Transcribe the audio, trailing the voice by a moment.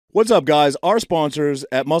What's up, guys? Our sponsors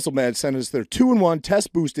at Muscle Med sent us their 2-in-1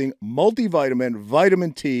 test-boosting multivitamin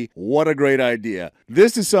Vitamin T. What a great idea.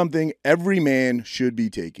 This is something every man should be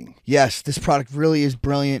taking. Yes, this product really is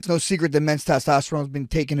brilliant. It's no secret that men's testosterone has been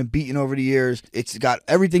taken and beaten over the years. It's got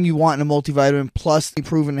everything you want in a multivitamin, plus the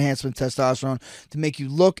proven enhancement testosterone to make you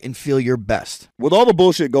look and feel your best. With all the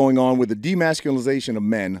bullshit going on with the demasculinization of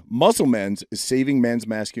men, Muscle Men's is saving men's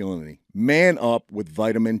masculinity. Man up with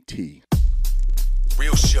Vitamin T.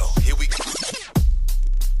 Real show, here we go.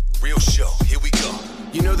 Real show, here we go.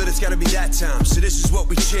 You know that it's gotta be that time, so this is what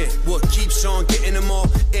we chant. What keeps on getting them all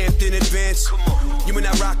amped in advance? Come on. You and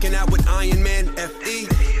I rocking out with Iron Man, F.E.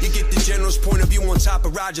 You get the general's point of view on top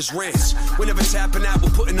of Roger's rants. Whenever tapping out, we're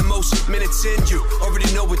putting the most minutes in. You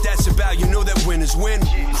already know what that's about, you know that winners win.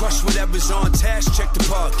 Crush whatever's on task, check the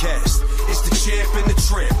podcast. It's the champ and the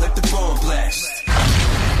tramp, let the bomb blast.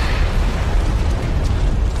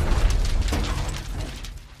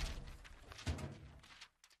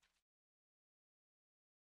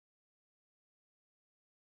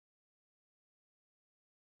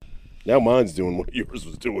 Now mine's doing what yours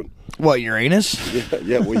was doing. What, Uranus?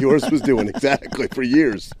 Yeah, what yours was doing, exactly, for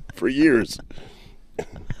years. For years.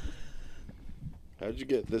 How'd you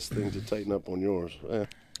get this thing to tighten up on yours?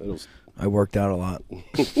 I worked out a lot.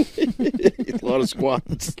 A lot of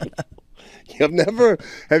squats. Have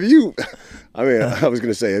you, I mean, I was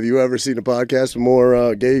going to say, have you ever seen a podcast with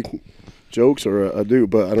more gay jokes, or I do,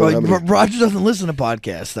 but I don't have any. Roger doesn't listen to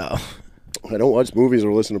podcasts, though. I don't watch movies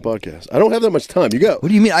or listen to podcasts. I don't have that much time. You go. What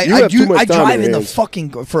do you mean? I drive in the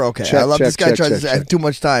fucking... I love this guy tries to say I have too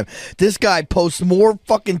much time. This guy posts more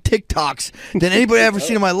fucking TikToks than anybody I've ever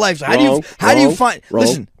seen in my life. So how do you find...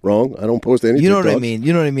 Listen. Wrong. I don't post any TikToks. You know what I mean?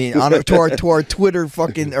 You know what I mean? To our Twitter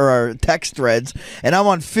fucking... or our text threads. And I'm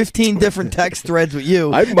on 15 different text threads with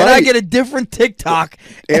you. And I get a different TikTok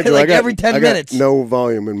Andrew, every 10 minutes. No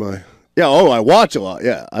volume in my... Yeah, I watch a lot.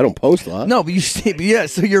 Yeah, I don't post a lot. No, but so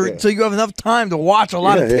you have enough time to watch a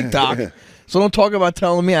lot of TikTok. Yeah. So don't talk about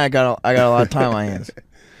telling me I got a lot of time on my hands.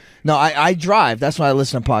 No, I drive. That's why I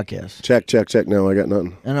listen to podcasts. Check. No, I got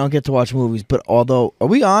nothing. And I don't get to watch movies. But although, are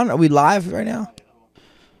we on? Are we live right now?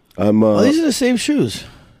 These are the same shoes,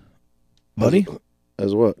 buddy.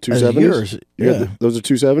 As what? 270s? Yeah. Those are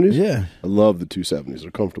 270s? Yeah. I love the 270s.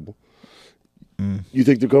 They're comfortable. You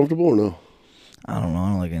think they're comfortable or no? I don't know. I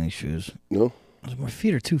don't like any shoes. No? My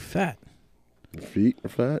feet are too fat. Your feet are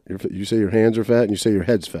fat? You say your hands are fat, and you say your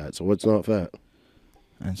head's fat. So what's not fat?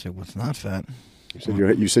 I didn't say what's not fat.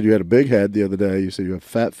 You said you had a big head the other day. You said you have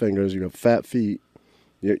fat fingers. You have fat feet.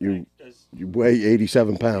 You weigh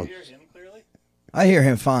 87 pounds. Do you hear him clearly? I hear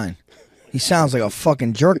him fine. He sounds like a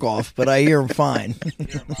fucking jerk off, but I hear him fine. You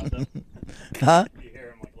hear him loud though? Huh? You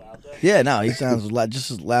hear him like loud though? Yeah, no, he sounds just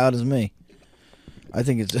as loud as me. I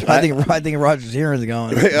think Roger's hearing's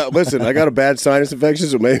going. Listen, I got a bad sinus infection,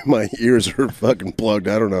 so maybe my ears are fucking plugged.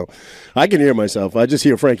 I don't know. I can hear myself. I just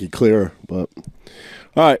hear Frankie clearer. But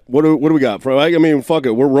all right, what do we got? I mean, fuck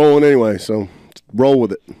it, we're rolling anyway, so roll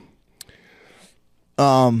with it.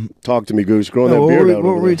 Talk to me, Goose. Growing that beard out.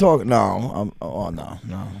 What were we talking? No, no, I'm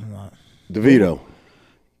not. DeVito.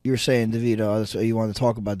 You were saying DeVito. So you wanted to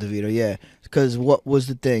talk about DeVito, yeah? Because what was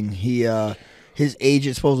the thing? His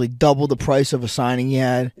agent supposedly doubled the price of a signing he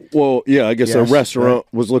had. Well, yeah, I guess a restaurant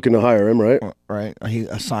was looking to hire him, right? Right.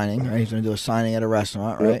 A signing, right? He's going to do a signing at a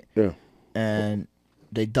restaurant, right? Yeah. And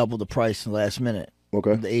they doubled the price in the last minute.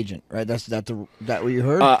 Okay. The agent, right? That what you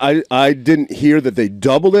heard? I didn't hear that they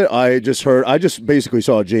doubled it. I just basically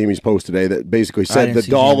saw Jamie's post today that basically said the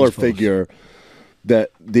dollar figure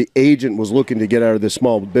that the agent was looking to get out of this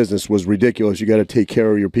small business was ridiculous. You got to take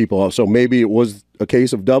care of your people. So maybe it was a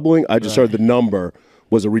case of doubling. I just heard the number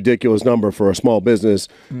was a ridiculous number for a small business.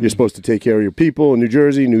 You're supposed to take care of your people in New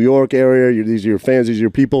Jersey, New York area. These are your fans. These are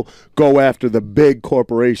your people. Go after the big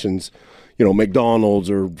corporations, McDonald's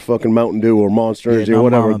or fucking Mountain Dew or Monster Energy or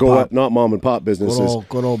whatever. Not mom and pop businesses.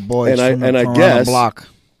 Good old boys. And I guess.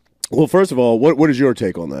 Well, first of all, what is your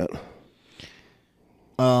take on that?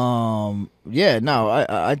 Yeah, no,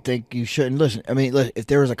 I think you shouldn't listen. I mean, if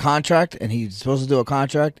there was a contract and he's supposed to do a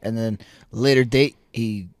contract and then later date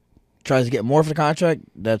he tries to get more for the contract,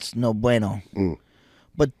 that's no bueno.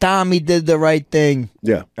 But Tommy did the right thing.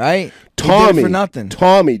 Yeah. Right? Tommy did it for nothing.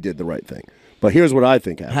 Tommy did the right thing. But here's what I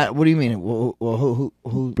think happened. What do you mean? Well,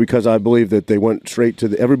 who? Because I believe that they went straight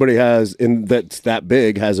to everybody has, that's that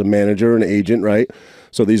big, has a manager, an agent, right?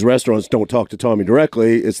 So these restaurants don't talk to Tommy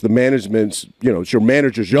directly. It's the management's, it's your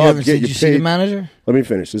manager's job to get you Did you see the paid. manager? Let me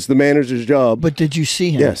finish. It's the manager's job. But did you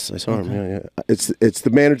see him? Yes, I saw him. Yeah. It's the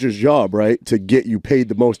manager's job, right, to get you paid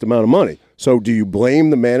the most amount of money. So do you blame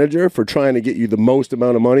the manager for trying to get you the most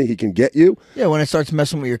amount of money he can get you? Yeah, when it starts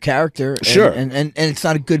messing with your character. Sure. And it's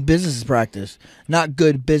not a good business practice. Not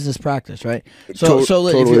good business practice, right?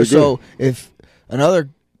 Totally If another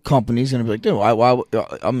company's going to be like, dude,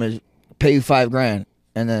 I'm going to pay you $5,000,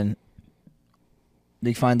 and then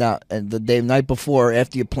they find out, and the night before,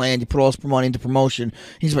 after you planned, you put all this money into promotion,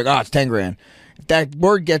 he's like, it's $10,000. If that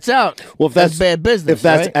word gets out, well, if that's bad business. If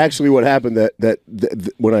that's right? actually what happened, that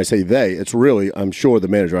when I say they, it's really, I'm sure, the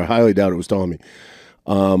manager. I highly doubt it was Tommy.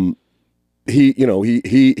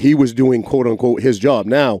 He was doing, quote unquote, his job.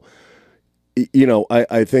 Now,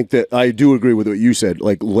 I think that I do agree with what you said,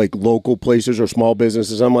 like local places or small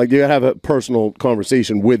businesses. I'm like, you gotta have a personal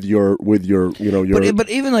conversation with your your. But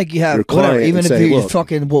even like you have whatever, even if say, you're look,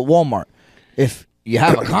 fucking Walmart, if you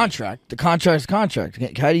have a contract, the contract's a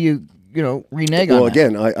contract. How do you renege on Well, that?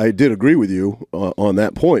 again, I did agree with you on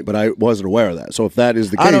that point, but I wasn't aware of that. So if that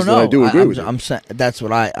is the case, I don't know. then I do agree with you. I'm saying that's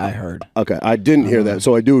what I heard. Okay, I didn't hear that,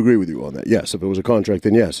 so I do agree with you on that. Yes, if it was a contract,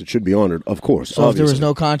 then yes, it should be honored, of course. So obviously. if there was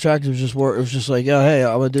no contract, it was just work. It was just like, oh, hey,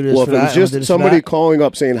 I'm gonna do this. Well, for if it was that, just somebody calling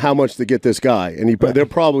up saying how much to get this guy, and they're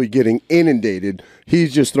probably getting inundated.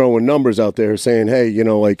 He's just throwing numbers out there saying, hey,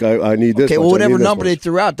 I need this. Okay, much, well, whatever number much. they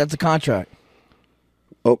threw out, that's a contract.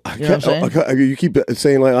 Oh, you know what I'm saying? You keep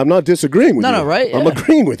saying like I'm not disagreeing with you. No, right? I'm Yeah.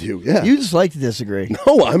 agreeing with you. Yeah, You just like to disagree.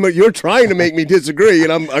 No, you're trying to make me disagree,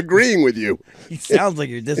 and I'm agreeing with you. It sounds like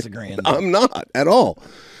you're disagreeing. I'm not at all.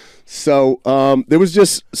 So there was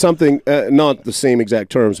just something, not the same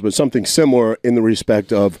exact terms, but something similar in the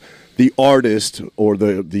respect of the artist or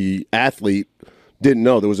the athlete didn't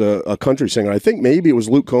know. There was a country singer. I think maybe it was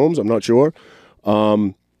Luke Combs. I'm not sure.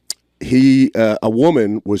 A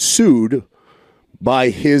woman was sued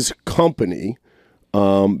by his company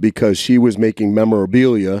because she was making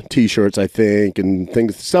memorabilia, T-shirts, I think,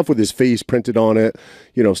 and stuff with his face printed on it,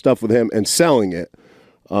 stuff with him, and selling it,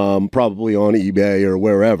 probably on eBay or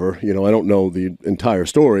wherever. I don't know the entire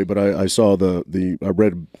story, but I saw I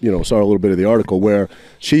read, saw a little bit of the article where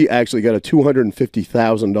she actually got a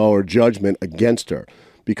 $250,000 judgment against her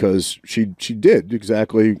because she did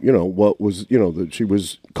exactly, what was, she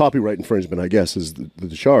was copyright infringement, I guess, is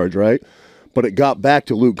the charge, right? But it got back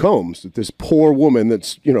to Luke Combs, that this poor woman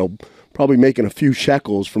that's, probably making a few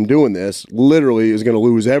shekels from doing this, literally is going to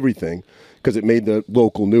lose everything because it made the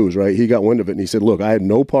local news, right? He got wind of it and he said, look, I had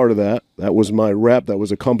no part of that. That was my rep. That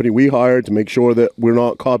was a company we hired to make sure that we're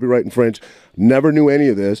not copyright infringed. Never knew any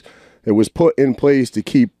of this. It was put in place to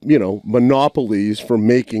keep, monopolies from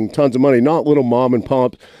making tons of money, not little mom and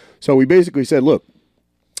pop. So we basically said, look,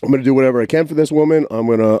 I'm going to do whatever I can for this woman. I'm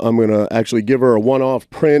gonna actually give her a one-off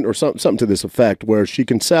print or something to this effect where she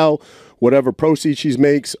can sell whatever proceeds she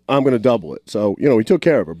makes. I'm going to double it. So we took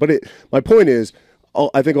care of her. But my point is,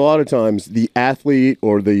 I think a lot of times the athlete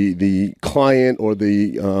or the client or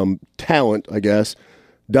the talent, I guess,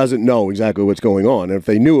 doesn't know exactly what's going on. And if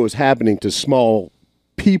they knew it was happening to small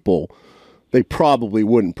people, they probably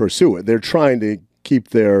wouldn't pursue it. They're trying to keep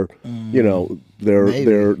their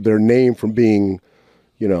their name from being.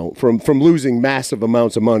 From losing massive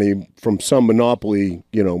amounts of money from some monopoly,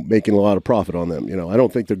 making a lot of profit on them. I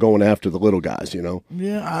don't think they're going after the little guys,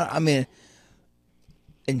 Yeah, I mean,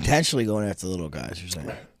 intentionally going after the little guys, you're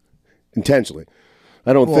saying? Intentionally.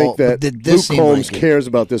 I don't think that Luke Combs cares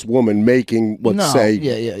about this woman making, let's say,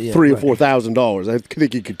 $3,000 or $4,000. I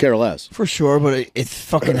think he could care less. For sure, but it's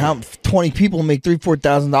fucking how 20 people make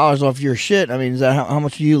 $3,000-$4,000 off your shit. I mean, is that how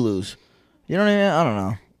much do you lose? You know what I mean? I don't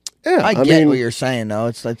know. Yeah, I get what you're saying, though.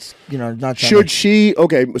 It's not. Should she?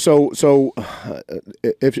 Okay, so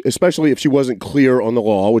if especially if she wasn't clear on the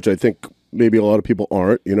law, which I think maybe a lot of people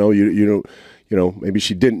aren't. Maybe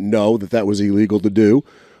she didn't know that was illegal to do.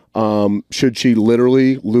 Should she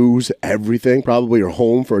literally lose everything, probably her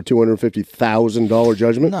home, for a $250,000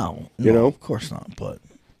 judgment? No, of course not. But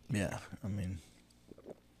yeah, I mean,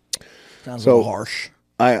 sounds a little harsh.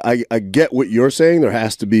 I get what you're saying. There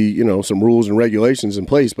has to be, some rules and regulations in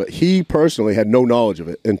place, but he personally had no knowledge of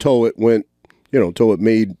it until it went, until it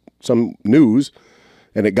made some news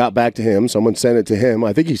and it got back to him. Someone sent it to him.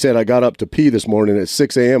 I think he said, I got up to pee this morning at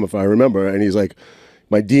 6 a.m. if I remember. And he's like,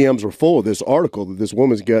 my DMs were full of this article that this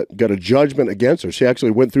woman's got a judgment against her. She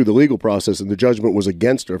actually went through the legal process and the judgment was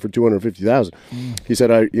against her for $250,000. He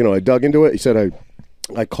said, I dug into it. He said,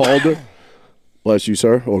 I called her. Bless you,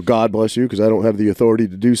 sir, or God bless you, because I don't have the authority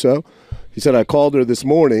to do so. He said, I called her this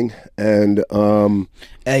morning, and we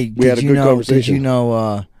had a good conversation. Did you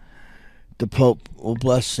know the Pope will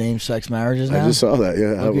bless same-sex marriages now. I just saw that.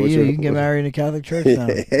 Yeah. Look at you. You can get married in a Catholic church now.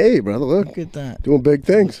 Hey, brother, look at that. Doing big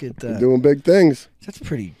things. Look at that. Doing big things. That's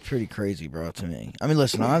pretty crazy, bro, to me. I mean,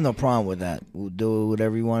 listen, I have no problem with that. We'll do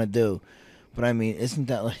whatever you want to do. But I mean, isn't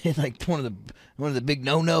that like one of the big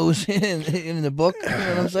no-nos in the book? You know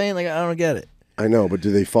what I'm saying? Like, I don't get it. I know, but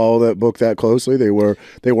do they follow that book that closely? They were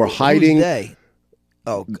hiding. Who's they?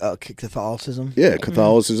 Oh, Catholicism. Yeah,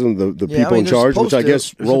 Catholicism. The people in charge, which I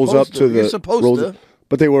guess You're rolls up to the. You're supposed to.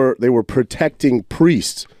 But they were protecting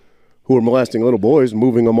priests who were molesting little boys,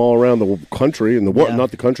 moving them all around the country and the world, not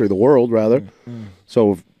the country, the world rather.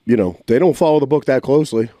 So they don't follow the book that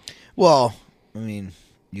closely. Well, I mean,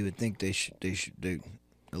 you would think they should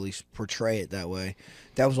at least portray it that way.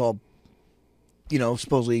 That was all,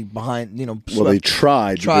 supposedly behind. Well, they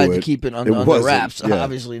tried to keep it under wraps. Yeah.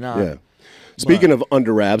 Obviously not. Yeah. Speaking of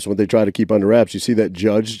under wraps, what they try to keep under wraps, you see that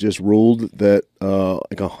judge just ruled that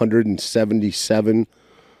like 177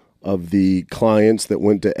 of the clients that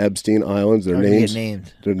went to Epstein Islands, their names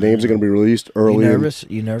are going to be released early.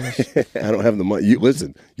 You nervous? I don't have the money.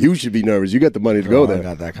 Listen, you should be nervous. You got the money to go there. I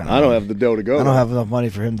got that kind of I don't have the dough to go. I don't have enough money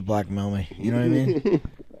for him to blackmail me. You know what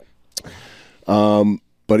I mean?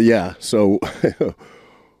 But yeah, so.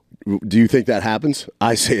 Do you think that happens?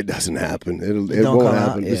 I say it doesn't happen. It won't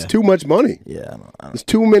happen. Yeah. It's too much money. Yeah, there's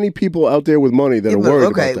too many people out there with money that are worried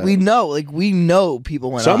about that. Okay, we know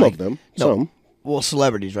people went some on. Of them. No, some. Well,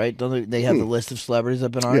 celebrities, right? Don't they have the list of celebrities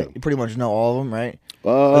that have been on it? You pretty much know all of them, right?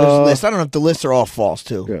 There's a list. I don't know if the lists are all false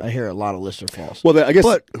too. Yeah. I hear a lot of lists are false. Well, I guess.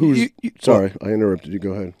 But sorry, I interrupted you.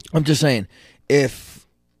 Go ahead. I'm just saying, if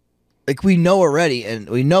we know already, and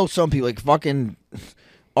we know some people like fucking.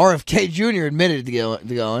 RFK Jr. admitted to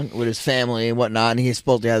going with his family and whatnot, and he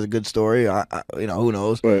supposedly has a good story. Who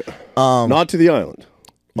knows? Right. Not to the island.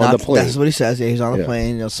 On the plane. That's what he says. Yeah, he's on the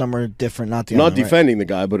plane. Somewhere different. Not the island. Not defending the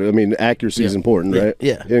guy, but I mean, accuracy is important, right?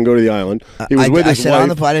 Yeah. He didn't go to the island. He was with his wife. On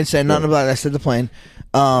the plane. I didn't say nothing about it. I said the plane.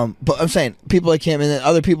 But I'm saying people that came in, and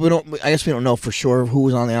other people I guess we don't know for sure who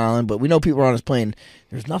was on the island, but we know people were on his plane.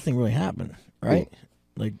 There's nothing really happened, right?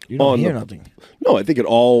 Like you don't hear nothing. No, I think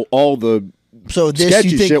all the. So this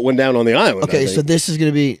sketchy shit went down on the island. Okay, so this is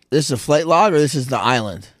a flight log, or this is the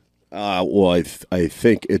island? Well, I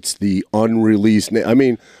think it's the unreleased. I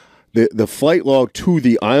mean, the flight log to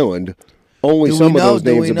the island. Only some of those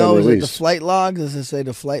names have been released. Is it the flight log? Does it say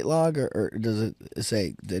the flight log, or does it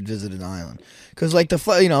say they visited an island? Because like the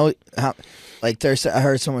flight, I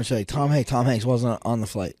heard someone say Tom Hanks wasn't on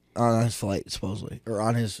his flight supposedly, or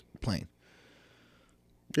on his plane.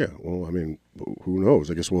 Yeah, well, I mean, who knows?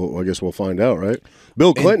 I guess we'll find out, right?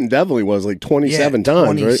 Bill Clinton definitely was like 27 times,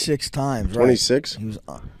 26 right? 26 times, 26. He was,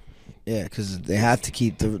 because they have to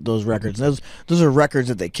keep those records. Those are records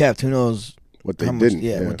that they kept. Who knows what they didn't?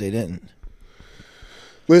 Yeah, what they didn't.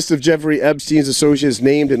 List of Jeffrey Epstein's associates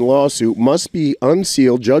named in lawsuit must be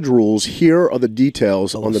unsealed. Judge rules. Here are the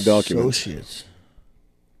details on the documents. Associates.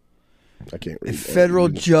 I can't read. A federal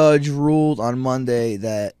judge ruled on Monday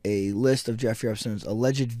that a list of Jeffrey Epstein's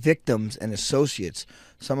alleged victims and associates,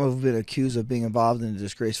 some have been accused of being involved in the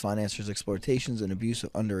disgraced financiers' exploitations and abuse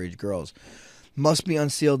of underage girls, must be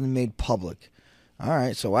unsealed and made public. All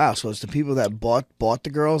right, so wow, so it's the people that bought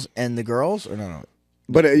the girls and the girls, or no?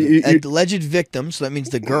 But alleged victims, so that means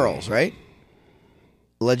the girls, right?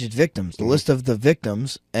 Alleged victims, the list of the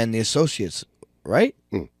victims and the associates, right?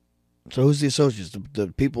 Mm. So who's the associates? The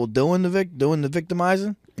people doing the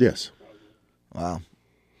victimizing? Yes. Wow.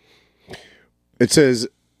 It says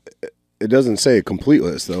it doesn't say a complete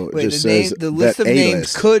list though. It just says the list of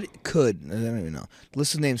names could. I don't even know. The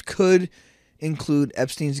list of names could include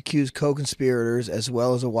Epstein's accused co-conspirators as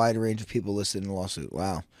well as a wide range of people listed in the lawsuit.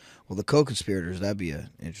 Wow. Well, the co-conspirators, that'd be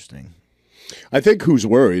interesting. I think who's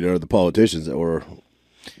worried are the politicians that were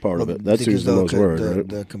part of it. That's who's the most worried, right?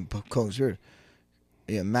 The co-conspirators.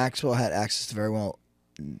 Yeah, Maxwell had access to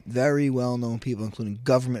very well-known people, including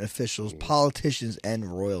government officials, politicians,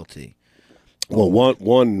 and royalty. Well,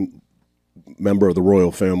 one member of the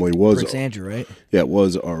royal family was Prince Andrew, right? Yeah,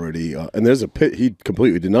 was already, and there's he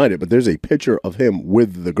completely denied it, but there's a picture of him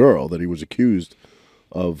with the girl that he was accused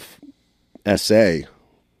of. SA.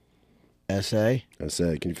 SA.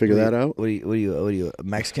 SA. Can you figure that out? What are you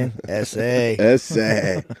Mexican? SA.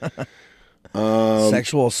 SA.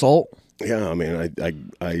 Sexual assault. Yeah, I mean,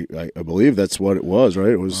 I believe that's what it was,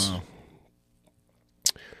 right? It was.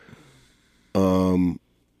 Wow.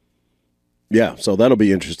 Yeah, so that'll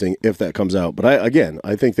be interesting if that comes out. But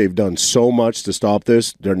I think they've done so much to stop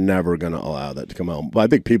this. They're never going to allow that to come out. But I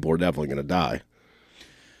think people are definitely going to die.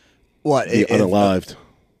 What? Be unalived.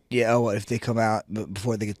 Yeah. What if they come out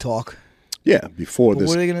before they could talk? Yeah, before But this.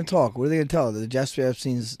 what are they going to talk? What are they going to tell? The Jeffrey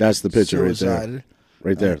Epstein's That's the picture right there. suicided.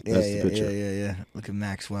 Right there. Yeah, That's yeah, the picture. yeah. Look at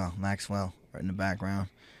Maxwell. Maxwell, right in the background.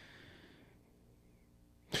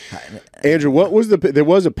 Andrew, what was there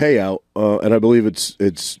was a payout, and I believe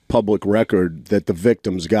it's public record that the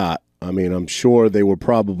victims got. I mean, I'm sure there was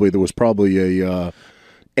probably a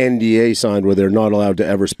NDA signed where they're not allowed to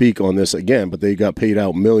ever speak on this again, but they got paid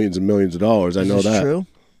out millions and millions of dollars. I know Is this that. true?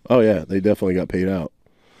 Oh yeah, they definitely got paid out.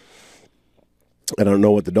 I don't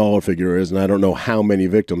know what the dollar figure is, and I don't know how many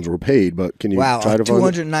victims were paid, but can you try to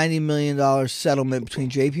find it? $290 million settlement between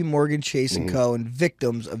J.P. Morgan Chase and Co. and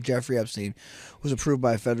victims of Jeffrey Epstein was approved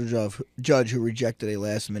by a federal judge who rejected a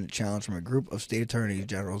last-minute challenge from a group of state attorneys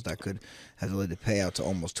generals that could have led to payout to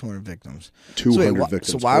almost 200 victims. 200 victims.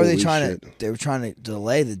 So why were they Holy trying shit. They were trying to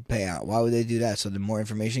delay the payout. Why would they do that? So the more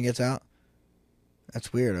information gets out?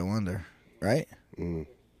 That's weird, I wonder. Right? I'm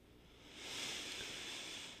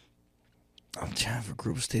trying for a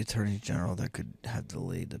group of state attorneys general that could have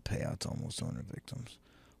delayed the payout to almost 200 victims.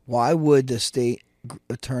 Why would the state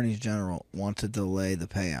attorneys general want to delay the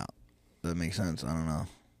payout? Does that make sense? I don't know.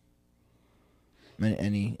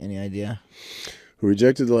 Any idea? Who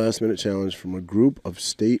rejected the last-minute challenge from a group of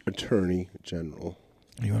state attorney general.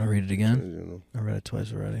 You want to read it again? I read it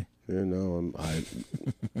twice already. Yeah, no, I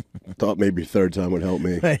thought maybe third time would help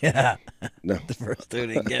me. Yeah. No. The first two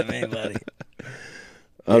didn't get me, buddy.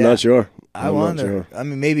 I'm not sure. I wonder. I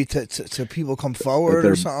mean, maybe to people come forward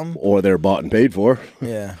or something. Or they're bought and paid for.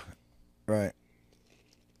 Yeah. Right.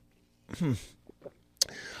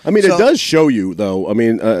 I mean, it does show you, though. I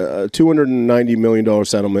mean, a $290 million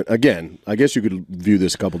settlement. Again, I guess you could view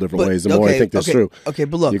this a couple different ways. The more I think this through. Okay,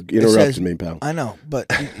 but look. You interrupted me, pal. I know, but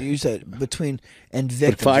you said between and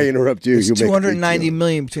victims. But if I interrupt you, you make $290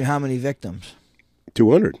 million between how many victims?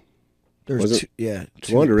 200. There's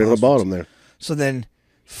 200 in the bottom there. So then,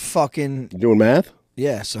 fucking. You doing math?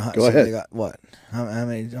 Yeah. So go ahead. They got what? How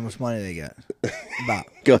much money they got? About.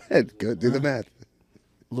 Go ahead. Go do the math.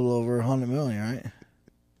 A little over 100 million, right?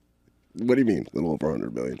 What do you mean? A little over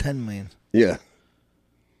 100 million. 10 million. Yeah.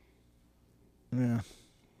 Yeah.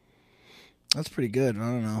 That's pretty good. I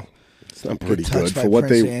don't know. It's not pretty good for what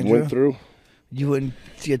Prince they Andrew? went through. You wouldn't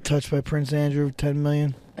get touched by Prince Andrew, 10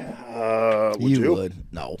 million? Would you? Would.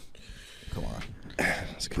 No. Come on.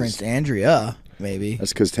 Prince Andrea, maybe.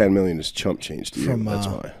 That's because 10 million is chump change to you. That's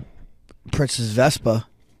why. Princess Vespa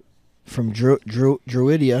from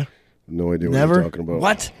Druidia. No idea what Never? you're talking about.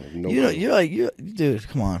 What? Dude,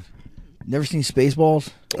 come on. Never seen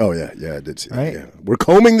Spaceballs? Oh, yeah. Yeah, I did see right? that. Yeah. We're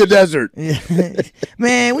combing the desert.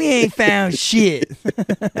 Man, we ain't found shit. Yeah,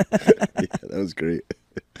 that was great.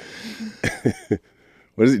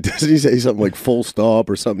 What is it? Doesn't he say something like full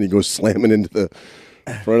stop or something? He goes slamming into the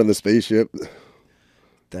front of the spaceship.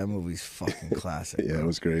 That movie's fucking classic. Yeah, it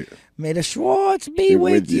was great. May the Schwartz be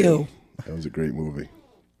with you. That was a great movie.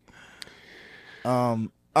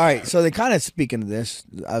 All right, so they kind of speaking of this.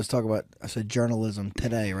 I said journalism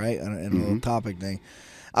today, right? In a little topic thing.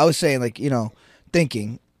 I was saying,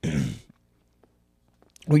 thinking.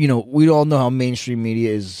 Well, we all know how mainstream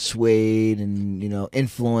media is swayed and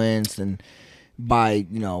influenced and by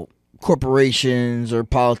corporations or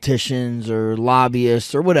politicians or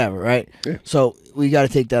lobbyists or whatever, right? Yeah. So we got to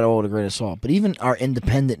take that all with a grain of salt. But even our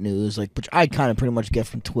independent news, which I kind of pretty much get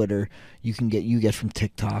from Twitter, you get from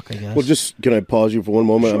TikTok, I guess. Well, can I pause you for one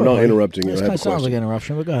moment? Sure, I'm not buddy. interrupting you. This I have kind a of sounds question. like an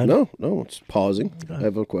interruption, but go ahead. No, it's pausing. I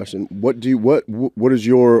have a question. What is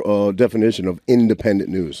your definition of independent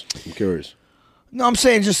news? I'm curious. No, I'm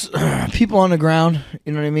saying just people on the ground.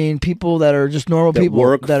 You know what I mean? People that are just normal people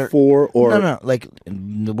work that are for or no, like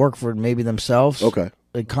work for maybe themselves. Okay.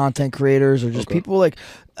 Like content creators or just people like,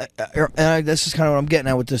 this is kind of what I'm getting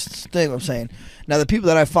at with this thing I'm saying. Now the people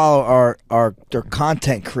that I follow they're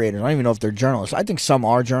content creators. I don't even know if they're journalists. I think some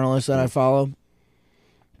are journalists that I follow.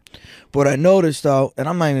 But what I noticed though, and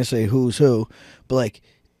I'm not even gonna say who's who, but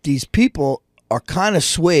these people are kind of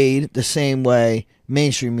swayed the same way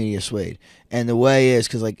mainstream media swayed. And the way is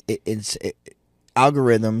because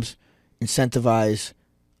algorithms incentivize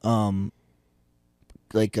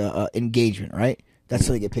engagement, right? That's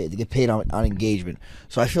how they get paid. They get paid on engagement.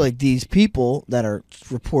 So I feel like these people that are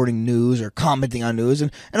reporting news or commenting on news,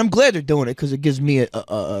 and I'm glad they're doing it because it gives me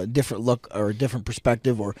a different look or a different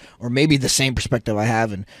perspective or maybe the same perspective I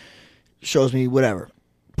have and shows me whatever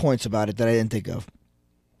points about it that I didn't think of.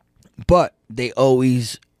 But they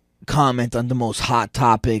always comment on the most hot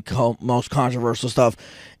topic, most controversial stuff.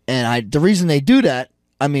 And the reason they do that,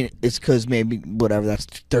 I mean, it's because maybe whatever, that's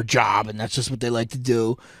their job and that's just what they like to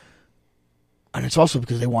do. And it's also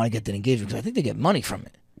because they want to get that engagement because I think they get money from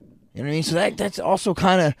it. You know what I mean? So that's also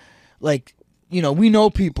kind of we know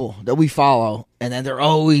people that we follow, and then they're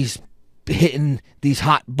always hitting these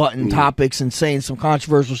hot button topics and saying some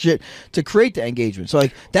controversial shit to create the engagement. So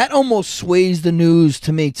like that almost sways the news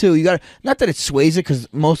to me too. You got not that it sways it, because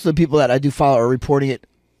most of the people that I do follow are reporting it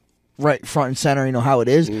right front and center. You know how it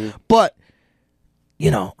is, but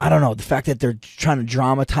I don't know, the fact that they're trying to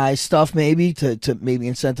dramatize stuff maybe to maybe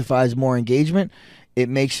incentivize more engagement. It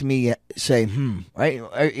makes me say, right?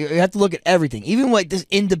 You have to look at everything. Even like this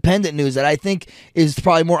independent news that I think is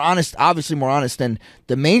probably more honest, obviously more honest than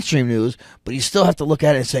the mainstream news, but you still have to look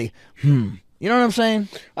at it and say, You know what I'm saying?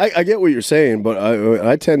 I get what you're saying, but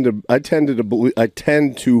I tend to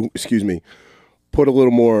put a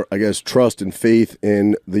little more, I guess, trust and faith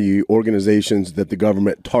in the organizations that the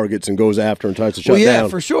government targets and goes after and tries to shut down. Yeah,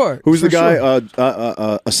 for sure. Who's the guy?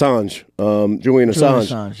 Assange, Julian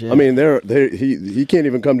Assange. Yeah. I mean, he can't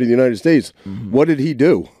even come to the United States. What did he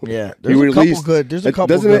do? Yeah, there's a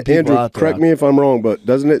couple good people Andrew, out there. correct me if I'm wrong, but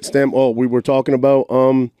doesn't it stem? Oh, we were talking about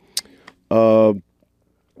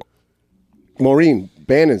Maureen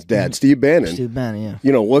Bannon's dad, Steve Bannon. Steve Bannon,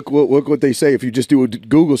 yeah. Look what they say if you just do a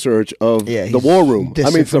Google search of the War Room. I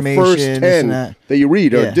mean, it's the first 10 that you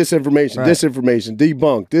read are disinformation, disinformation,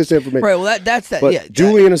 debunk, disinformation. Right. Well, that's that. But yeah,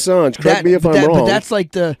 Julian Assange. Correct me if I'm wrong. But that's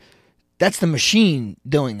like that's the machine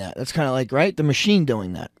doing that. That's kind of like the machine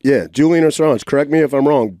doing that. Yeah, Julian Assange. Correct me if I'm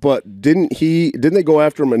wrong. But didn't they go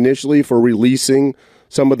after him initially for releasing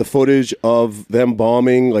some of the footage of them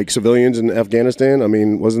bombing like civilians in Afghanistan? I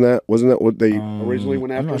mean, wasn't that what they originally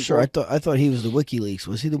went after? I'm not sure. I thought he was the WikiLeaks.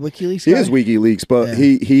 Was he the WikiLeaks guy? He is WikiLeaks, but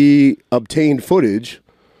he obtained footage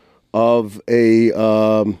of a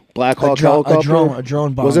Black Hawk helicopter. A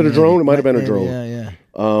drone bomb. Was it a drone? It might have been a drone. Yeah.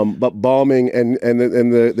 But bombing, and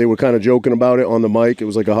they were kind of joking about it on the mic. It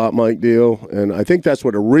was like a hot mic deal, and I think that's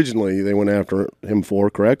what originally they went after him for.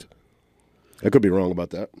 Correct? I could be wrong about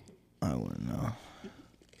that. I wouldn't know.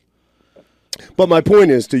 But my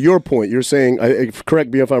point is, to your point, you're saying,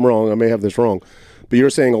 correct me if I'm wrong, I may have this wrong, but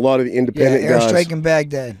you're saying a lot of the independent guys... airstrike in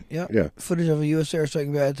Baghdad. Yep. Yeah. Footage of a U.S. airstrike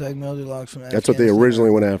in Baghdad, military logs from That's what they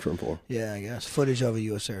originally went after him for. Yeah, I guess. Footage of a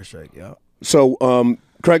U.S. airstrike, yeah. So,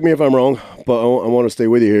 correct me if I'm wrong, but I want to stay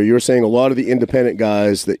with you here. You're saying a lot of the independent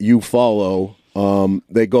guys that you follow,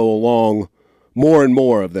 they go along... More and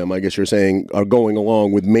more of them, I guess you're saying, are going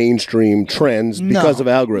along with mainstream trends because of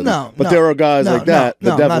algorithms. But there are guys like that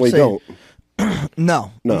definitely don't.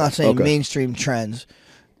 No, I'm not saying mainstream trends.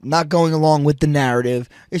 Not going along with the narrative.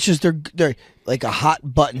 It's just they're like a hot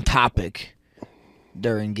button topic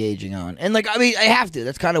they're engaging on. And like, I mean, I have to.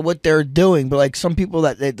 That's kind of what they're doing. But like some people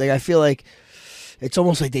I feel like it's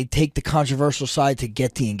almost like they take the controversial side to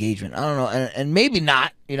get the engagement. I don't know. And maybe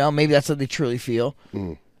not, maybe that's what they truly feel.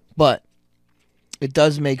 But it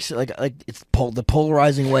does make like it's the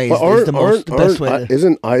polarizing way is the best way.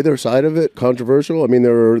 Isn't either side of it controversial? I mean,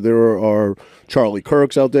 there are Charlie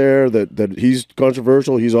Kirks out there that he's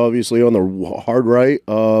controversial. He's obviously on the hard right.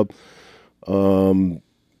 There's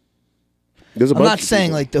a I'm not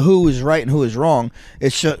saying like the who is right and who is wrong.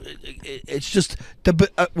 It's just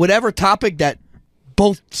the whatever topic that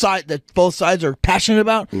both sides are passionate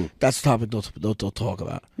about. That's the topic they'll talk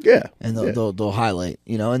about. Yeah, and they'll highlight,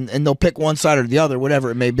 and they'll pick one side or the other, whatever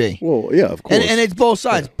it may be. Well, yeah, of course, and it's both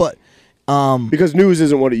sides, but because news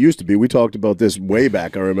isn't what it used to be. We talked about this way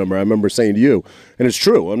back. I remember saying to you, and it's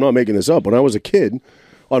true. I'm not making this up. When I was a kid,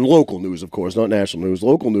 on local news, of course, not national news,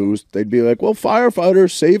 local news, they'd be like, "Well, firefighters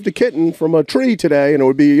saved a kitten from a tree today," and it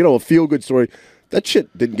would be a feel good story. That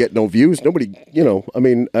shit didn't get no views. Nobody,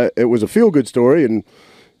 it was a feel-good story, and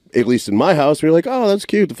at least in my house, we were like, oh, that's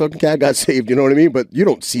cute. The fucking cat got saved, you know what I mean? But you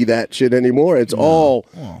don't see that shit anymore. It's all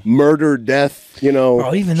murder, death,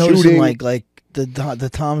 Bro, even noticing like the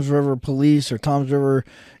Tom's River police or Tom's River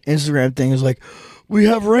Instagram thing is like, we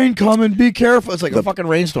have rain coming, be careful. It's like a fucking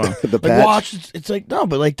rainstorm. Watch, it's like, no,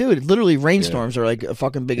 but like, dude, literally rainstorms are like a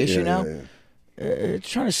fucking big issue now. Yeah. It's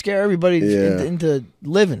trying to scare everybody into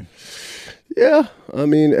living. Yeah, I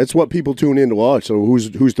mean, it's what people tune in to watch. So who's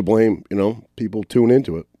to blame? People tune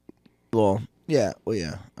into it. Well, yeah,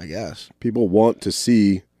 I guess people want to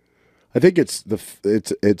see. I think it's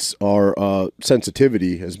our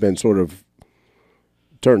sensitivity has been sort of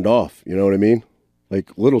turned off. You know what I mean? Like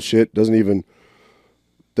little shit doesn't even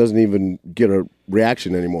get a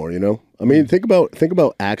reaction anymore. I mean, think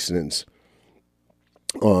about accidents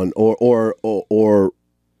on or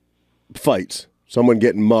fights. Someone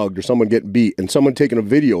getting mugged or someone getting beat and someone taking a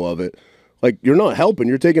video of it. Like, you're not helping.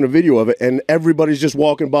 You're taking a video of it, and everybody's just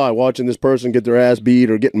walking by watching this person get their ass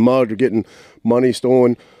beat or getting mugged or getting money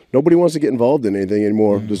stolen. Nobody wants to get involved in anything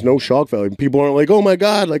anymore. There's no shock value. People aren't like, oh, my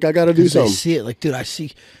God, like, I got to do something. I see it. Like, dude, I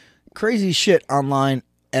see crazy shit online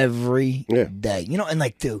every Yeah. day. You know, and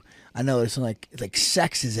like, dude, I noticed like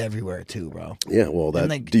sex is everywhere too, bro. Yeah, well, that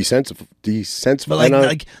like- desensify. But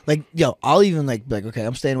like, yo, I'll even like, okay,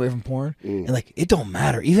 I'm staying away from porn, and like, it don't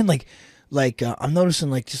matter. Even like, I'm noticing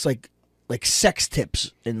like just like sex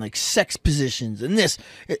tips and like sex positions and this,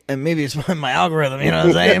 and maybe it's my algorithm, you know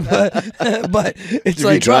what I'm saying? But it's Have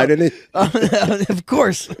like, you tried any? of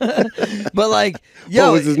course. But like, yo,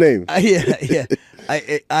 What was his name? Yeah.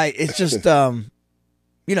 It's just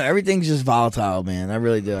you know, everything's just volatile, man. I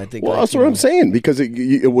really do. I think. Well, like, that's what I'm saying because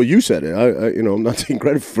you said it. I'm not taking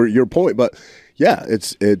credit for your point, but yeah,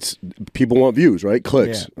 it's people want views, right?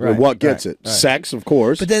 Clicks. Yeah, right, What gets it? right. Sex, of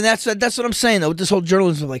course. But then that's what I'm saying though. With this whole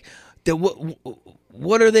journalism, like,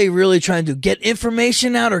 what are they really trying to do? Get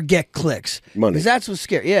information out or get clicks? Money. Because that's what's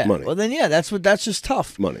scary. Yeah. Money. Well, then that's just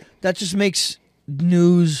tough. Money. That just makes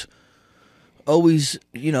news always,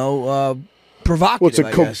 provocative. Well, it's a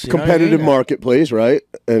I guess, you know what I competitive mean? marketplace, right?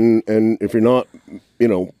 And if you're not,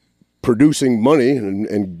 producing money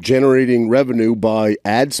and generating revenue by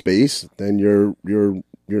ad space, then you're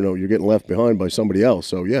getting left behind by somebody else.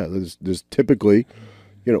 So yeah, there's typically,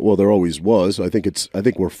 there always was. I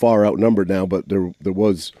think we're far outnumbered now, but there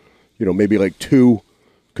was, maybe like 2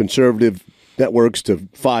 conservative networks to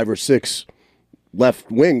 5 or 6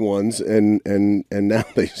 left-wing ones, and now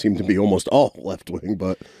they seem to be almost all left-wing.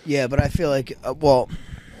 But yeah, but I feel like,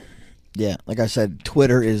 like I said,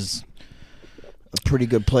 Twitter is a pretty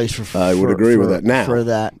good place for. I would agree with that. Now, for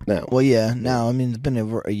that. Now, well, yeah. Now, I mean, it's been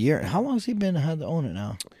over a year. How long has he had to own it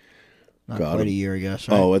now? Not quite a year, I guess.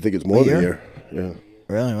 Right? Oh, I think it's more than a year. Yeah.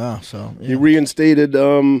 Really? Wow. So yeah. He reinstated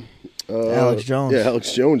Alex Jones. Yeah,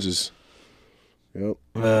 Alex Jones is. Yep.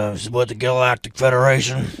 This is what the Galactic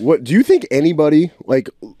Federation. What do you think anybody, like,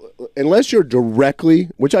 unless you're directly,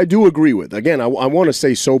 which I do agree with. Again, I want to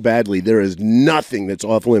say so badly, there is nothing that's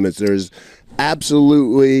off limits. There is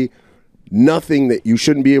absolutely nothing that you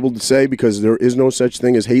shouldn't be able to say because there is no such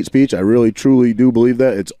thing as hate speech. I really, truly do believe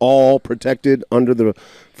that. It's all protected under the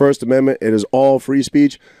First Amendment. It is all free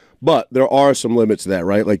speech. But there are some limits to that,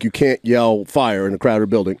 right? Like, you can't yell fire in a crowded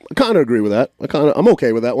building. I kind of agree with that. I'm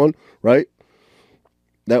okay with that one, right?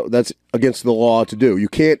 That's against the law to do. You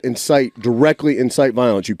can't directly incite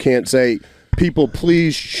violence. You can't say, people,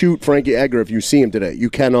 please shoot Frankie Edgar if you see him today. You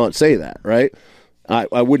cannot say that, right?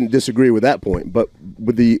 I wouldn't disagree with that point. But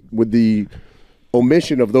with the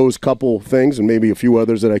omission of those couple things and maybe a few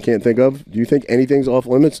others that I can't think of, do you think anything's off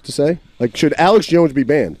limits to say? Like, should Alex Jones be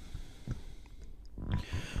banned?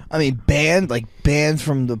 I mean, banned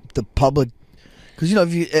from the public, because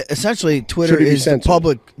if you essentially Twitter is the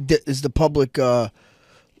public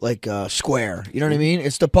square. You know what I mean?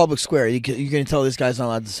 It's the public square. You're going to tell this guy's not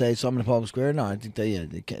allowed to say, so I'm in the public square? No, I think that,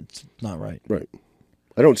 it's not right. Right.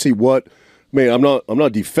 I don't see what. I mean, I'm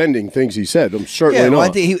not defending things he said. I'm certainly not. I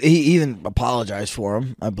think he even apologized for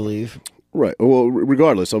him, I believe. Right. Well,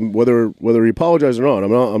 regardless, whether he apologized or not,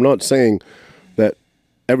 I'm not saying that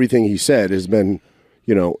everything he said has been,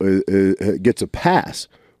 gets a pass,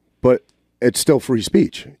 but it's still free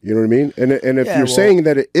speech. You know what I mean? And if you're saying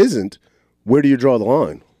that it isn't, where do you draw the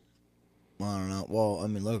line? I don't know. Well, I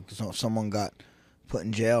mean, look, someone got put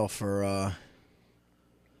in jail for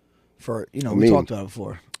we talked about it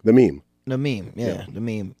before. The meme. The meme, yeah. The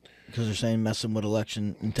meme. Because they're saying messing with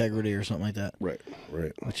election integrity or something like that. Right.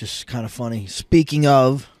 Which is kind of funny. Speaking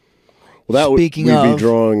of. Well, that we'd be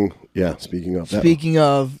drawing. Yeah, speaking of.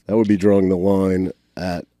 That would be drawing the line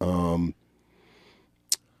at.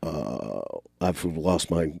 I've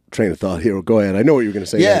lost my train of thought here. Go ahead. I know what you're going to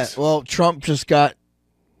say next. Well, Trump just got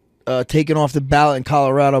taken off the ballot in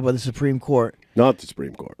Colorado by the Supreme Court. Not the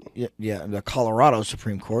Supreme Court. Yeah, the Colorado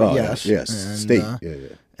Supreme Court, yes. Yes, and, state.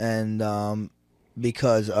 And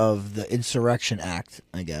because of the Insurrection Act,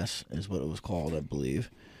 I guess, is what it was called, I believe.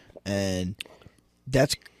 And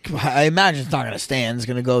I imagine it's not going to stand. It's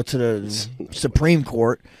going to go to the Supreme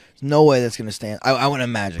Court. There's no way that's going to stand. I wouldn't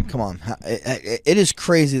imagine. Come on. It is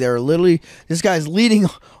crazy. This guy's leading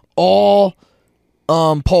all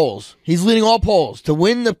polls. He's leading all polls to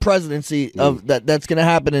win the presidency of that's going to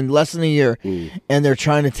happen in less than a year, and they're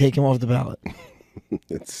trying to take him off the ballot.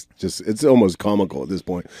 It's almost comical at this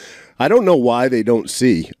point. I don't know why they don't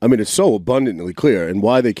see. I mean, it's so abundantly clear, and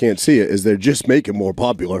why they can't see it is they're just making more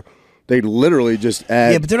popular. They literally just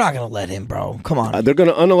add. Yeah, but they're not going to let him, bro. Come on. They're going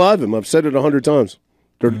to unalive him. I've said it 100 times.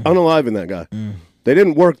 They're unaliving that guy. They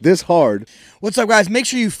didn't work this hard. What's up, guys? Make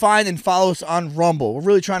sure you find and follow us on Rumble. We're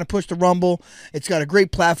really trying to push the Rumble. It's got a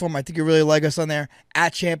great platform. I think you really like us on there.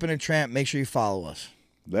 At Champion and Tramp. Make sure you follow us.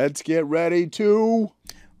 Let's get ready to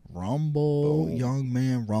Rumble, young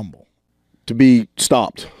man, Rumble. To be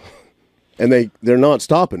stopped. and they're not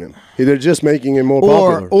stopping him. They're just making him more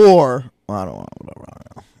popular. Or I don't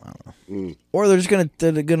know. Or they're just gonna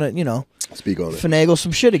Speak on it. finagle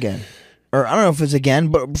some shit again. Or I don't know if it's again,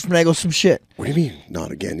 but finagle some shit. What do you mean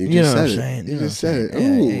not again? You You just know what said I'm it. saying. You You know just what I'm said it.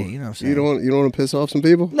 saying. Yeah, Ooh. yeah, you know what I'm saying. You don't want to piss off some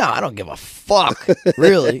people? No, I don't give a fuck,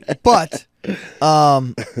 really. But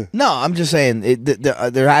no, I'm just saying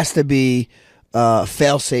there has to be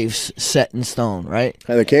fail safes set in stone, right?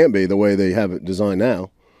 And it can't be the way they have it designed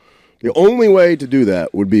now. The only way to do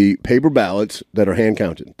that would be paper ballots that are hand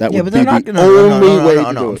counted. That would but be they're not. the No, only way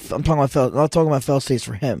to do it. I'm talking about I'm not talking about fail safes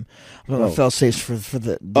for him. I'm talking about fail safes for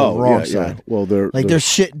the Oh, wrong yeah, side. yeah. Well, they're There's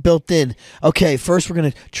shit built in. Okay, first we're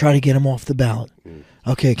gonna try to get him off the ballot.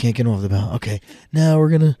 Okay, can't get him off the ballot. Okay, now we're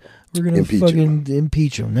gonna Impeach fucking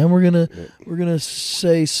impeach him. Then we're gonna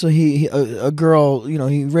say so he a girl,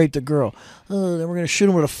 he raped a girl. Then we're gonna shoot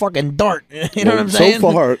him with a fucking dart. You know what I'm saying?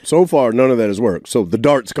 So far, none of that has worked. So the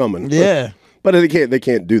dart's coming. Yeah. But they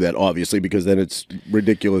can't do that, obviously, because then it's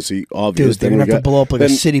ridiculously obvious. Dude, they're gonna have to blow up like a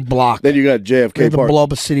city block. Then you got JFK They have to part. blow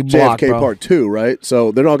up a city block, JFK bro. Part 2, right?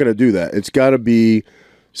 So they're not going to do that. It's got to be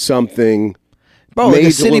something Bro, made like a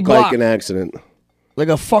to city look block. like an accident. Like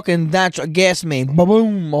a fucking natural gas main,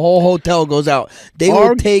 boom, a whole hotel goes out. They Our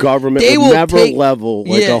will take government they would will never take, level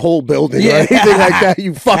like Yeah. a whole building Yeah. or anything like that.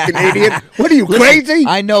 You fucking idiot! What are you crazy?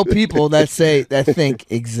 I know people that think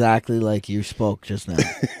exactly like you spoke just now.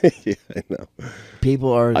 Yeah, I know.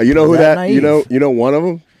 People are. You know who that? Naive. You know, one of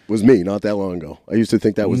them was me. Not that long ago. I used to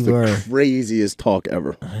think that was You the were. craziest talk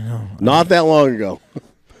ever. I know. Not that long ago.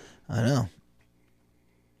 I know.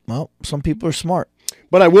 Well, some people are smart.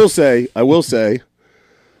 But I will say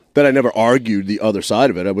that I never argued the other side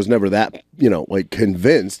of it. I was never that,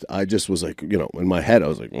 convinced. I just was like, in my head, I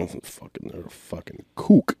was like, they're a fucking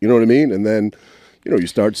kook. You know what I mean? And then, you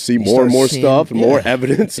start to see more and more stuff and more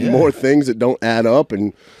evidence and more things that don't add up.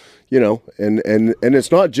 And, and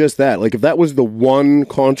it's not just that. Like, if that was the one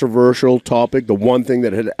controversial topic, the one thing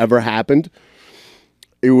that had ever happened,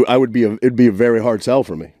 it'd be a very hard sell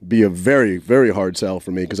for me. Be a very, very hard sell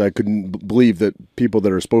for me because I couldn't believe that people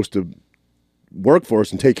that are supposed to work for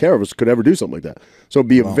us and take care of us could ever do something like that. So it'd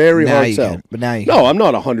be a very hard sell. But now you No, I'm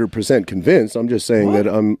not 100% convinced. I'm just saying that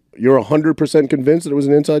you're 100% convinced that it was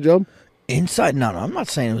an inside job? Inside? No, I'm not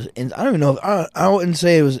saying it was. I don't even know. I wouldn't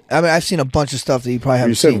say it was. I mean, I've seen a bunch of stuff that you probably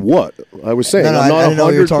haven't You said seen. what? I was saying No, I'm I not didn't know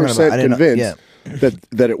what you were talking about. 100% I didn't know- convinced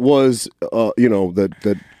that it was,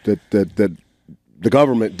 that the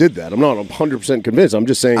government did that. I'm not 100% convinced. I'm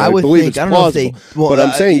just saying I would believe think- it's I don't know if plausible. they- well, but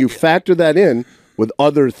I'm saying you factor that in with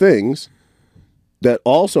other things that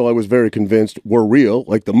also I was very convinced were real,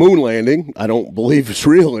 like the moon landing. I don't believe it's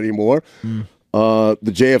real anymore. The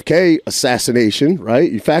JFK assassination, right?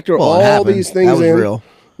 You factor Well, it all happened. these things That was in. real.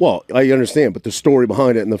 Well, I understand, but the story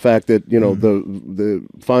behind it and the fact that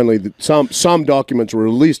some documents were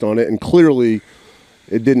released on it, and clearly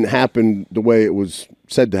it didn't happen the way it was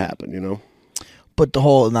said to happen. But the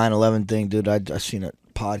whole 9/11 thing, dude, I seen a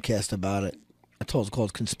podcast about it. I told it's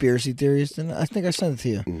called Conspiracy Theories, and I think I sent it to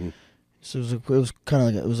you. Mm-hmm. So it was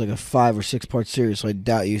kind of like a 5 or 6 part series. So I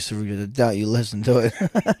doubt you listened to it.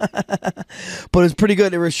 But it's pretty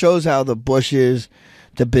good. It shows how the Bushes,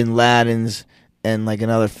 the Bin Ladens, and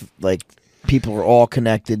people are all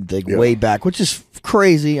connected way back, which is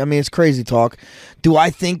crazy. I mean, it's crazy talk. Do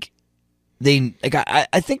I think they I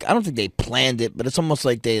don't think they planned it, but it's almost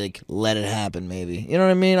like they let it happen. Maybe, you know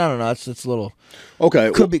what I mean? I don't know. It's a little Okay,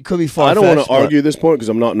 could be far. I don't want to argue this point because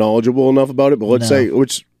I'm not knowledgeable enough about it. But let's No. say,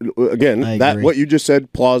 which again, I that agree. what you just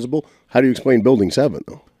said plausible. How do you explain Building 7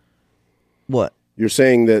 though? What? You're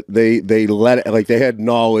saying that they let it, they had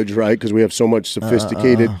knowledge, right? Because we have so much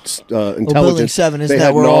sophisticated intelligence. Well, Building 7 isn't They that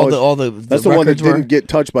had where knowledge. all the That's the one that records were? didn't get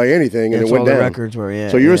touched by anything, and That's it went all the down. records were, yeah.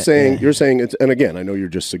 So you're yeah, saying yeah. it's, and again, I know you're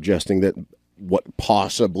just suggesting that what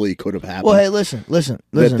possibly could have happened. Well, hey, listen.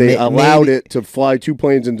 that they allowed maybe, it to fly 2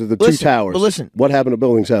 planes into the Listen, 2 towers. but listen. What happened to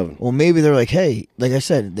Building 7? Well, maybe they're like, hey, like I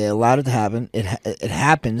said, they allowed it to happen. It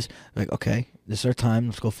happens. Like, okay, this is our time.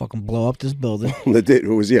 Let's go fucking blow up this building. It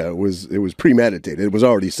was premeditated. It was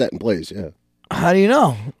already set in place. Yeah. How do you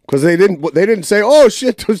know? Because they didn't say, oh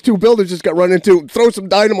shit, those 2 buildings just got run into. Throw some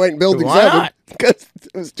dynamite in Building Why 7. not? Because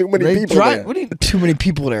there's too many people there. What do you too many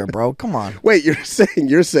people there, bro? Come on. Wait, you're saying I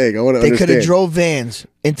want to They understand. could have drove vans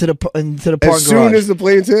into the parking as soon garage. as the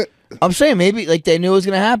planes hit. I'm saying maybe they knew it was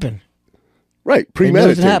gonna happen. Right, They knew it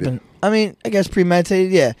was premeditated. gonna happen. I mean, I guess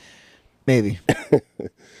premeditated. Yeah, maybe.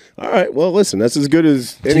 All right, well, listen, that's as good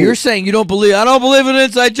as So any. you're saying you don't believe? I don't believe in an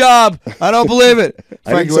inside job. I don't believe it.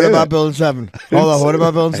 I Frank, didn't what say about that. Building 7? Hold on, what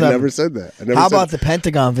about Building 7? I never said that. I never How said- about the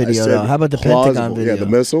Pentagon I video, said though? How about the plausible. Pentagon video? Yeah, the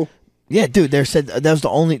missile. Yeah, dude. They said that was the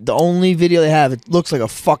only video they have. It looks like a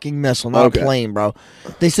fucking missile, not a plane, bro.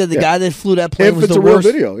 They said the guy that flew that plane was the worst.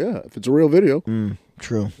 If it's a real video, yeah. If it's a real video,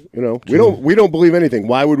 true. You know, we don't believe anything.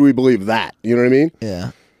 Why would we believe that? You know what I mean?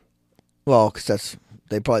 Yeah. Well, because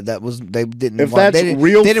they didn't. If want, that's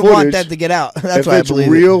real, they didn't footage, want that to get out. That's why I believe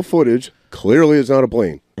if it's real footage, clearly it's not a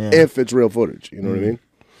plane. Yeah. If it's real footage, you know what I mean?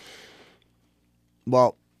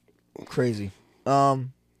 Well, crazy. You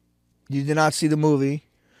did not see the movie.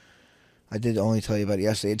 I did only tell you about it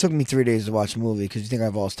yesterday. It took me 3 days to watch the movie because you think I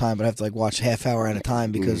have all this time, but I have to watch half hour at a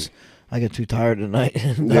time because I get too tired at night.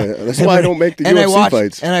 That's why I don't make the UFC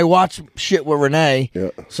fights. And I watch shit with Renee. Yeah.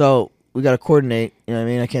 So we got to coordinate. You know what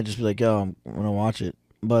I mean? I can't just be like, yo, I'm going to watch it.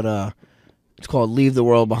 But it's called Leave the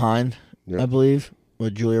World Behind, I believe,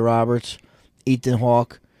 with Julia Roberts, Ethan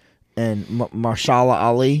Hawke, and Marshala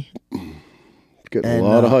Ali. Getting a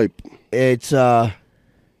lot of hype. It's I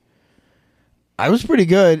was pretty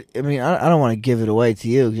good. I mean, I don't want to give it away to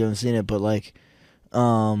you because you haven't seen it, but like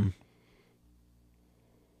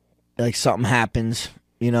something happens,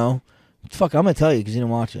 you know. Fuck, I'm gonna tell you because you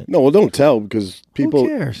didn't watch it. No, well, don't tell because people. Who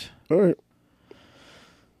cares? All right.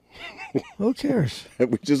 Who cares?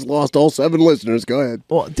 We just lost all 7 listeners. Go ahead.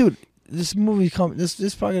 Well, dude, this movie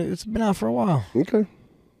this probably it's been out for a while. Okay.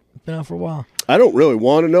 It's been out for a while. I don't really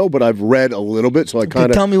want to know, but I've read a little bit, so I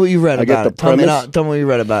kind of tell me what you read about get the it. Tell premise. me what you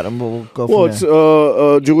read about it, and we'll go from Well,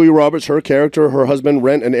 there. it's Julia Roberts, her character, her husband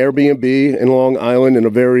rent an Airbnb in Long Island in a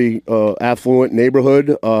very affluent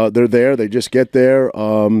neighborhood. They're there. They just get there.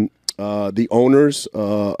 The owners,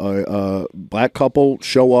 a black couple,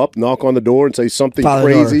 show up, knock on the door, and say something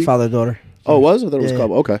crazy. Father-daughter. Oh, was it? There was a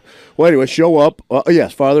couple. Okay. Well, anyway, show up.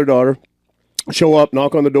 Yes, father-daughter. Show up,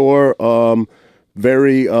 knock on the door.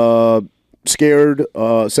 Very scared.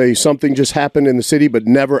 Say something just happened in the city, but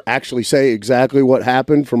never actually say exactly what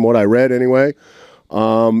happened. From what I read, anyway.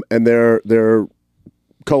 And they're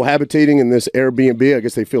cohabitating in this Airbnb. I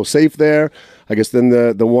guess they feel safe there. I guess then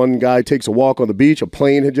the one guy takes a walk on the beach. A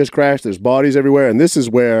plane had just crashed. There's bodies everywhere, and this is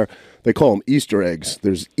where they call them Easter eggs.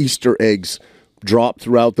 There's Easter eggs dropped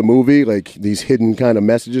throughout the movie, like these hidden kind of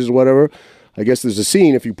messages or whatever. I guess there's a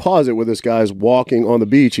scene, if you pause it, where this guy's walking on the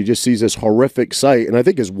beach. He just sees this horrific sight, and I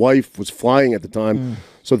think his wife was flying at the time.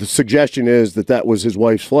 So the suggestion is that was his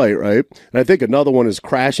wife's flight, right? And I think another one is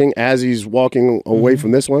crashing as he's walking away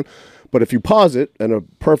from this one. But if you pause it in a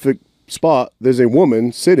perfect spot, there's a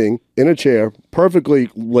woman sitting in a chair, perfectly,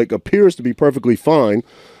 appears to be perfectly fine,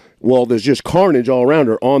 while there's just carnage all around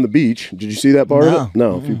her on the beach. Did you see that part of it?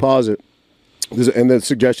 No. If you pause it, and the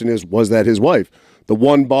suggestion is, was that his wife? The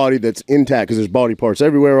one body that's intact, because there's body parts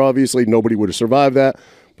everywhere, obviously. Nobody would have survived that.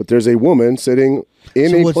 But there's a woman sitting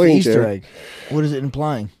in a plane chair. What's the Easter egg? What is it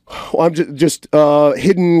implying? Well, I'm just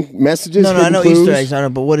hidden messages. No, hidden I know clues. Easter eggs. I know,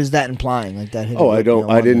 but what is that implying? Like that? Hidden, I don't.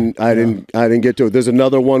 I didn't get to it. There's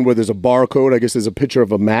another one where there's a barcode. I guess there's a picture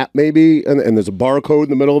of a map, maybe, and there's a barcode in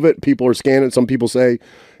the middle of it. People are scanning. Some people say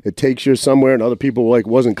it takes you somewhere, and other people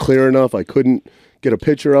wasn't clear enough. I couldn't get a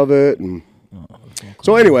picture of it. And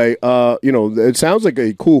so anyway, it sounds like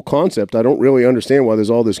a cool concept. I don't really understand why there's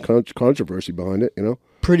all this controversy behind it.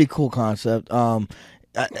 Pretty cool concept. I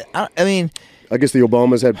mean, I guess the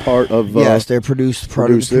Obamas had part of. Yes, they're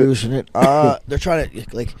producing it. They're trying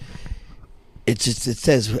to it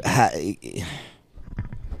says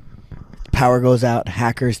power goes out.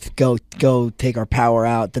 Hackers go take our power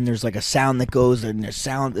out. Then there's a sound that goes, and the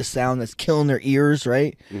sound that's killing their ears.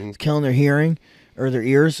 Right, it's killing their hearing or their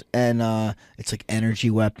ears, and it's like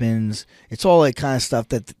energy weapons. It's all kind of stuff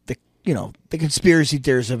that the conspiracy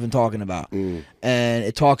theorists have been talking about. And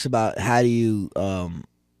it talks about how do you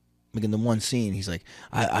in the one scene, he's like,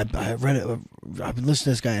 I read it. I've been listening to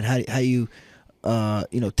this guy, and how you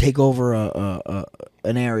take over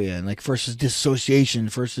an area, and first is dissociation,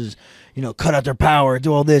 first is cut out their power,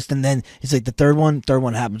 do all this, and then it's like the third one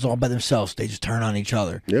happens all by themselves. They just turn on each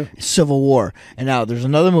other. Yeah, it's Civil War. And now there's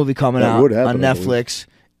another movie coming out on Netflix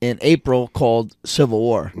in April called Civil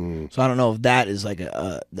War. So I don't know if that is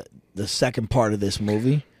the second part of this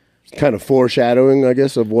movie. Kind of foreshadowing, I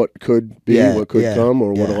guess, of what could be, what could come,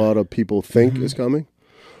 or what a lot of people think is coming.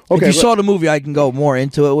 Okay, if you saw the movie, I can go more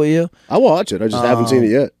into it with you. I'll watch it. I just haven't seen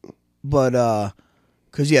it yet. But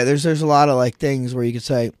because there's a lot of things where you could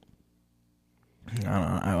say, I don't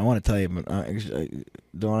know. I want to tell you, but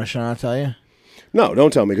don't I should not tell you? No,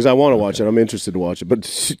 don't tell me, because I want to watch it. I'm interested to watch it. But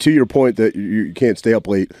to your point that you can't stay up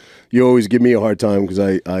late, you always give me a hard time because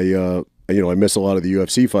I miss a lot of the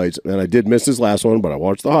UFC fights, and I did miss this last one, but I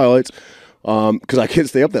watched the highlights because I can't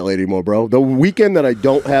stay up that late anymore, bro. The weekend that I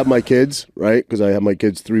don't have my kids, right, because I have my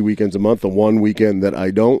kids 3 weekends a month, the one weekend that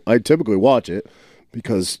I don't, I typically watch it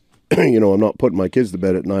because I'm not putting my kids to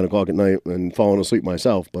bed at 9 o'clock at night and falling asleep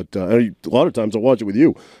myself. But a lot of times I'll watch it with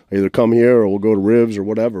you. I either come here or we'll go to Ribs or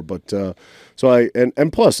whatever. But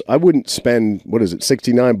and plus I wouldn't spend, what is it,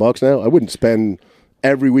 $69 now? I wouldn't spend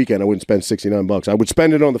every weekend. I wouldn't spend $69. I would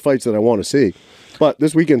spend it on the fights that I want to see. But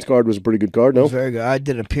this weekend's card was a pretty good card. No, it was very good. I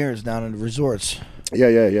did an appearance down in the resorts. Yeah.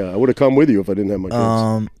 I would have come with you if I didn't have my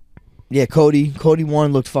kids. Yeah, Cody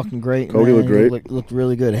won, looked fucking great. Cody looked great. Looked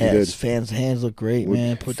really good. Fans' hands looked great,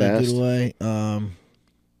 man. Put that dude away.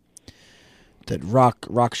 That Rock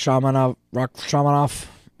Shamanov,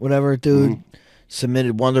 whatever, dude,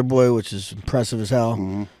 submitted Wonder Boy, which is impressive as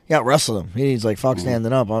hell. Yeah, wrestled him. He's like, fuck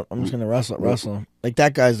standing up. I'm just gonna wrestle him. Like,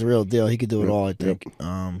 that guy's the real deal. He could do it all, I think.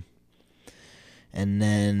 And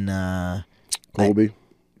then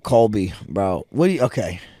Colby, bro.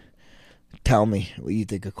 Okay. Tell me what you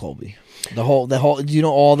think of Colby. The whole. Do you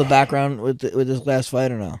know all the background with this last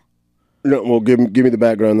fight or no? No, well, give me the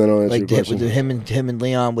background, then I'll answer your question. With him and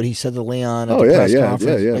Leon, what he said to Leon at the press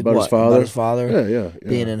conference. Yeah, like about his father. About his father. Yeah.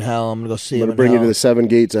 Being in hell. I'm gonna go see him. I'm gonna bring you to the 7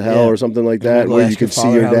 gates of hell or something like that, where you can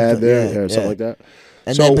see your dad there, something like that.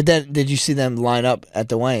 And then, did you see them line up at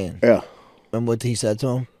the weigh-in? Yeah. And what he said to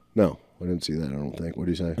him? No. I didn't see that, I don't think. What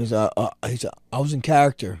did he say? He said, I was in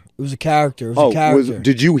character. It was a character. It was a character.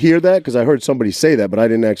 Did you hear that? Because I heard somebody say that, but I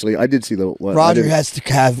didn't actually. I did see the. Roger has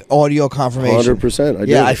to have audio confirmation. 100%. I did.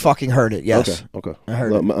 Yeah, I fucking heard it. Yes. Okay. I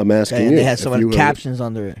heard it. I'm asking you. They had some captions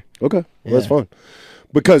under it. Okay. Well, that's fine.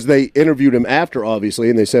 Because they interviewed him after, obviously,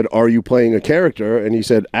 and they said, "Are you playing a character?" And he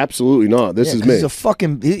said, "Absolutely not. This is me." He's a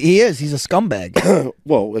fucking. He is. He's a scumbag.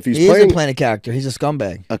 Well, if he isn't playing a character, he's a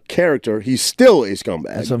scumbag. A character, he's still a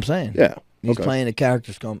scumbag. That's what I'm saying. Yeah. He's playing a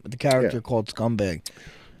character, the character called Scumbag.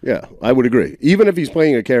 Yeah, I would agree. Even if he's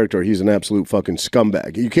playing a character, he's an absolute fucking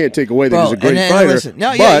scumbag. You can't take away that he's a great fighter. Listen,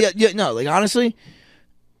 no, no. Like, honestly,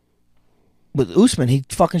 with Usman, he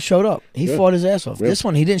fucking showed up. He fought his ass off. Yeah. This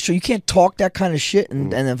one, he didn't show. You can't talk that kind of shit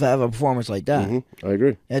and then have a performance like that. I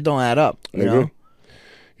agree. That don't add up. You know? Agree.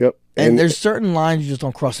 Yep. And there's certain lines you just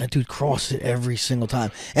don't cross. That dude crossed it every single time.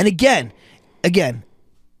 And again.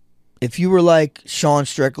 If you were like Sean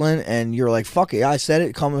Strickland and you're like, fuck it, I said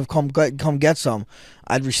it, come get some,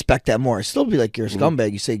 I'd respect that more. I'd still be like, you're a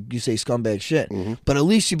scumbag. You say scumbag shit. But at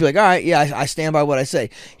least you'd be like, all right, yeah, I stand by what I say.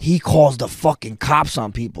 He calls the fucking cops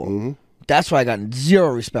on people. That's why I got zero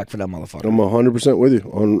respect for that motherfucker. I'm 100% with you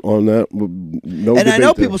on that. No and I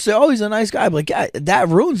know there. people say, oh, he's a nice guy. But like, yeah, that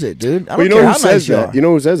ruins it, dude. I don't care how who says nice you that? are. You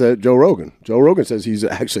know who says that? Joe Rogan. Joe Rogan says he's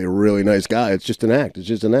actually a really nice guy. It's just an act.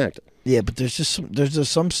 Yeah, but there's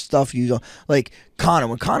just some stuff you don't like. Conor,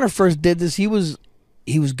 when Conor first did this, he was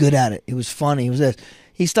good at it. He was funny. He was this.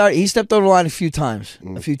 He stepped over the line a few times,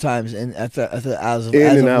 and as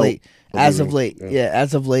of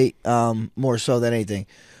late, more so than anything.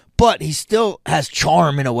 But he still has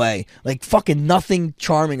charm in a way. Like, fucking nothing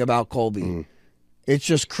charming about Colby. It's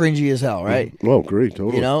just cringy as hell, right? Oh, great,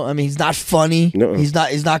 totally. You know, I mean, he's not funny. No. He's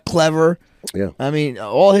not clever. Yeah. I mean,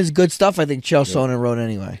 all his good stuff, I think Chael Sonnen wrote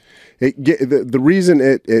anyway. The reason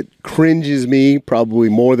it cringes me probably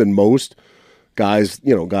more than most guys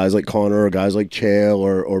like Conor or guys like Chael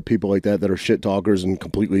or people like that are shit talkers and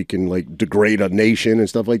completely can like degrade a nation and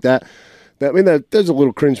stuff like that. I mean, there's a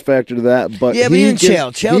little cringe factor to that, but even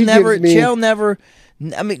Chael never.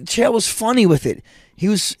 I mean, Chael was funny with it.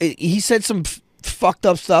 He said some fucked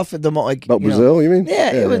up stuff at the moment, like about Brazil. You mean?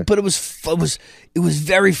 Yeah. But it was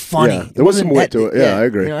very funny. Yeah, there was some wit to it. Yeah, I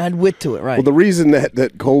agree. It had wit to it, right? Well, the reason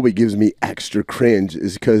that Colby gives me extra cringe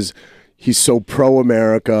is because he's so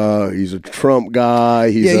pro-America. He's a Trump guy.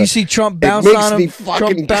 You see Trump bounce on him. It makes me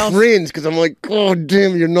fucking cringe because I'm like, oh,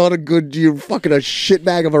 damn, you're fucking a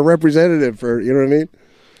shitbag of a representative for, you know what I mean?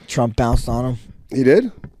 Trump bounced on him. He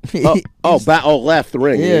did? Left the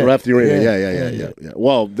ring. Yeah. He left the ring. Yeah.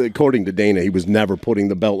 Well, according to Dana, he was never putting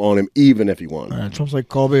the belt on him, even if he won. Trump's like,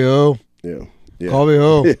 Colby, oh. Yeah. Colby,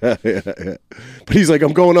 oh. Yeah. But he's like,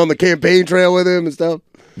 I'm going on the campaign trail with him and stuff.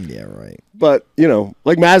 Yeah, right. But,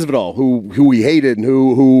 like Masvidal, who he hated and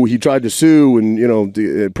who he tried to sue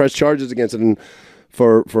and, press charges against him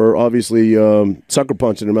for obviously sucker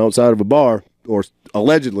punching him outside of a bar, or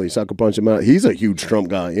allegedly sucker punching him out. He's a huge Trump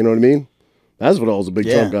guy, you know what I mean? Masvidal's a big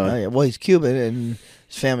Trump guy. Well, he's Cuban, and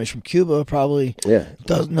his family's from Cuba, probably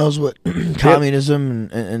knows what communism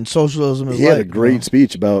and socialism is like. He had a great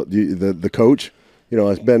speech about the coach.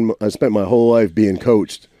 I spent my whole life being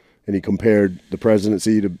coached. And he compared the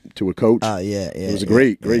presidency to a coach. It was a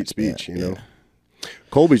great speech, you know.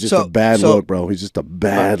 Colby's just a bad look, bro. He's just a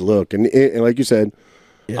bad look. And like you said,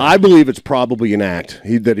 I believe it's probably an act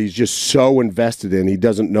that he's just so invested in. He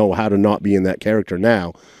doesn't know how to not be in that character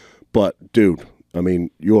now. But, dude, I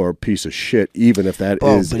mean, you're a piece of shit, even if that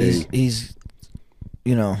is but he's,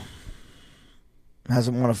 you know,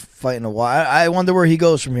 hasn't won a fight in a while. I wonder where he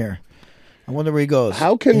goes from here. I wonder where he goes.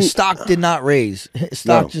 How can his stock did not raise? His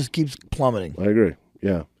stock just keeps plummeting. I agree.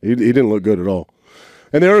 Yeah, he didn't look good at all.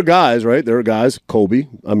 And there are guys, right? There are guys, Cody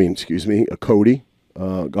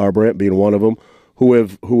Garbrandt being one of them, who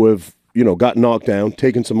have got knocked down,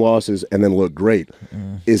 taken some losses, and then look great.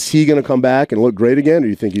 Is he going to come back and look great again, or do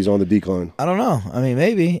you think he's on the decline? I don't know. I mean,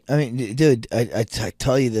 maybe. I mean, dude, I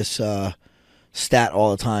tell you this stat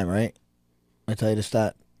all the time, right? I tell you the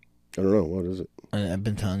stat. I don't know. What is it? I've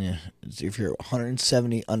been telling you. If you're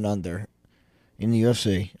 170 and under in the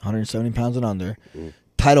UFC, 170 pounds and under,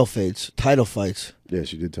 title fights.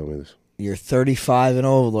 Yes, you did tell me this. You're 35 and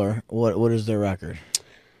over. What is their record?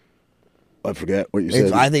 I forget what you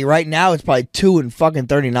said. I think right now it's probably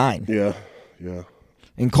 2-39. Yeah.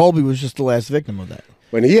 And Colby was just the last victim of that.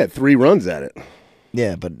 When he had 3 runs at it.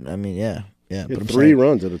 Yeah, but I mean, yeah. He had 3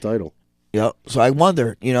 runs at a title. Yep. So I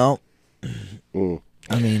wonder, I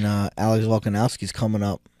mean, Alex Volkanovski's coming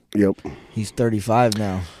up. Yep. He's 35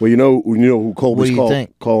 now. Well, you know who Colby's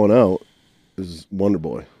think? calling out is Wonder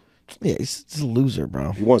Boy. Yeah, he's a loser,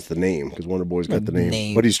 bro. He wants the name because Wonder Boy's got the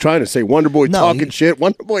name. But he's trying to say Wonder Boy talking shit.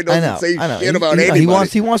 Wonder Boy doesn't say shit about anybody.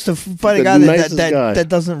 He wants to fight a guy that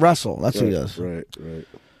doesn't wrestle. That's what he does. Right.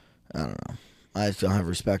 I don't know. I just don't have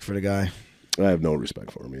respect for the guy. I have no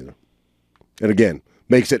respect for him either. And again,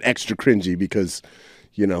 makes it extra cringy because,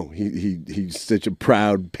 he's such a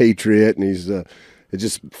proud patriot and he's it's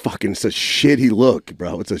just fucking it's a shitty look,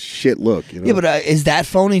 bro. It's a shit look. Yeah, but is that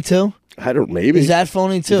phony too? I don't. Maybe is that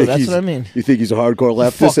phony too? That's what I mean. You think he's a hardcore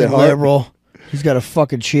leftist at heart? Liberal. He's got a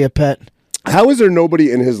fucking chia pet. How is there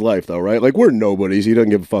nobody in his life though? Right? Like we're nobodies. He doesn't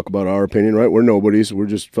give a fuck about our opinion, right? We're nobodies. We're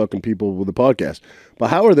just fucking people with a podcast. But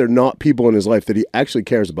how are there not people in his life that he actually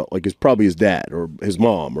cares about? Like it's probably his dad or his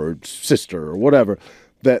mom or sister or whatever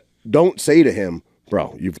that don't say to him,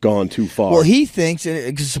 "Bro, you've gone too far." Well, he thinks,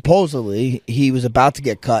 because supposedly he was about to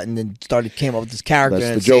get cut, and then came up with this character.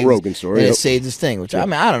 That's and the Joe Rogan story. And it saved this thing, which I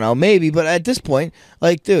mean, I don't know, maybe, but at this point,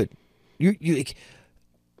 like, dude, you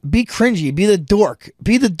be cringy, be the dork,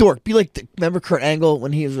 be like, remember Kurt Angle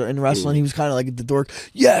when he was in wrestling? He was kind of like the dork.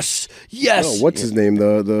 Yes. Oh, what's his name?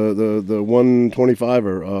 The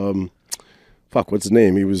 125er. What's his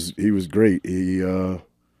name? He was great. He the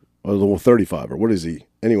 35er. What is he?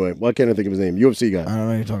 Anyway, why can't I think of his name? UFC guy. I don't know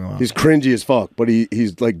what you're talking about. He's cringy as fuck, but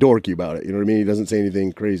he's like dorky about it. You know what I mean? He doesn't say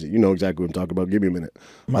anything crazy. You know exactly what I'm talking about. Give me a minute.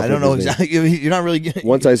 I don't know exactly. You're not really getting...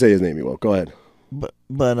 Once I say his name, you will. Go ahead. But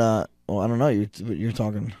I don't know. You're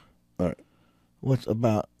talking. All right. What's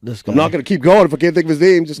about this guy? I'm not going to keep going if I can't think of his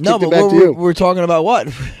name. Just kick it back to you. We're talking about what?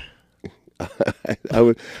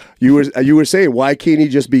 You were saying, why can't he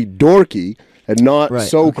just be dorky and not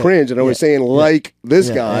cringe? And I was saying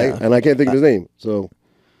this guy, and I can't think of his name. So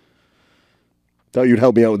thought you'd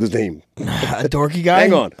help me out with his name. A dorky guy?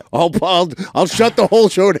 Hang on. I'll shut the whole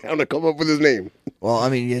show down to come up with his name. Well, I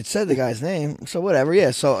mean, you said the guy's name, so whatever.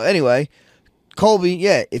 Yeah. So anyway, Colby,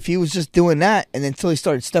 if he was just doing that, and until he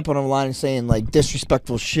started stepping on the line and saying like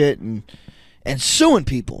disrespectful shit and suing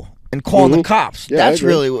people and calling the cops, that's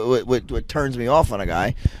really what turns me off on a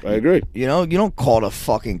guy. I agree. You don't call the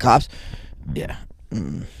fucking cops. Yeah.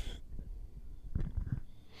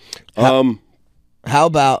 How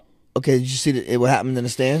about? Okay, did you see what happened in the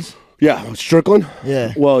stands? Yeah, Strickland?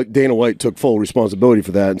 Yeah. Well, Dana White took full responsibility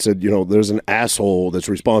for that and said, there's an asshole that's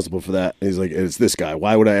responsible for that. And he's like, it's this guy.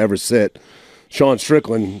 Why would I ever sit Sean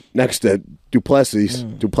Strickland next to Duplessis?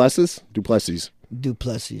 Duplessis.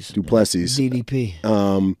 DDP.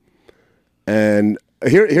 And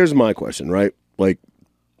here's my question, right? Like,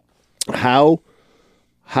 how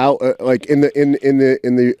like in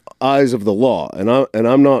the eyes of the law, and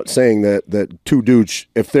I'm not saying that two Dooch,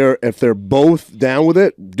 if they're both down with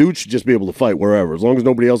it, Dooch should just be able to fight wherever, as long as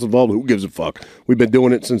nobody else involved. Who gives a fuck? We've been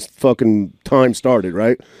doing it since fucking time started,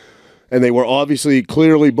 right? And they were obviously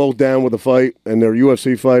clearly both down with the fight, and they're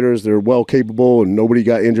UFC fighters. They're well capable, and nobody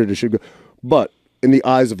got injured. It should go, but in the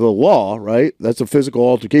eyes of the law, right? That's a physical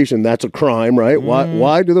altercation. That's a crime, right?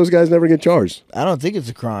 Why do those guys never get charged? I don't think it's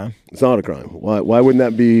a crime. It's not a crime. Why wouldn't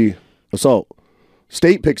that be assault?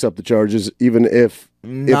 State picks up the charges, even if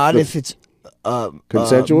it's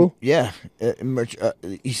consensual. Yeah.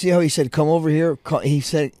 You see how he said, "Come over here." He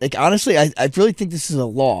said, like, honestly, I really think this is a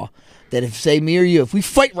law that if, say, me or you, if we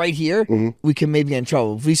fight right here, we can maybe get in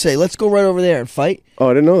trouble. If we say, let's go right over there and fight. Oh,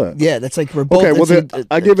 I didn't know that. Yeah, that's like we're both. Okay, well,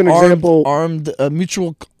 I gave an example. Armed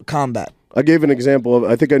mutual combat. I gave an example of,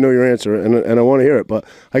 I think I know your answer, and I want to hear it, but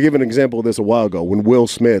I gave an example of this a while ago when Will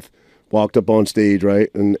Smith walked up on stage, right,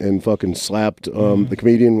 and fucking slapped the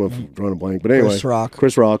comedian. I'm drawing a blank, but anyway,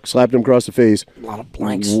 Chris Rock slapped him across the face. A lot of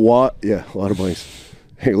blanks. What? Yeah, a lot of blanks.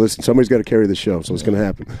 Hey, listen, somebody's got to carry the show, so it's going to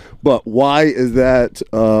happen. But why is that?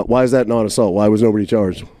 Why is that not assault? Why was nobody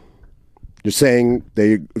charged? You're saying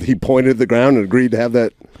he pointed at the ground and agreed to have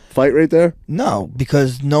that fight right there? No,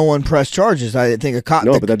 because no one pressed charges. I think a cop.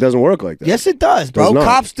 No, but that doesn't work like that. Yes, it does, bro. Does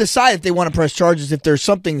Cops decide if they want to press charges if there's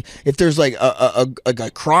something, if there's like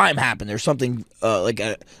a crime happened, there's something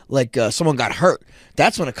like someone got hurt.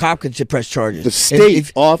 That's when a cop can press charges. The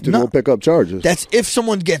state often will pick up charges. That's if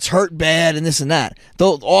someone gets hurt bad and this and that.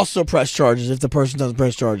 They'll also press charges if the person doesn't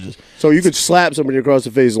press charges. So you could slap somebody across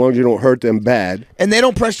the face as long as you don't hurt them bad. And they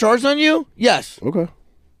don't press charges on you? Yes. Okay.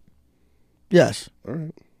 Yes. All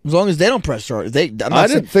right. As long as they don't press charges. I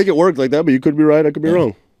didn't think it worked like that, but you could be right. I could be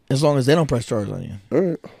wrong. As long as they don't press charges on you. All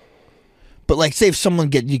right. But like, say if someone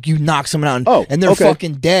you knock someone out and they're okay.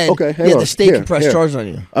 fucking dead, okay, the state can press charges on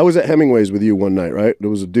you. I was at Hemingway's with you one night, right? There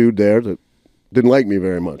was a dude there that didn't like me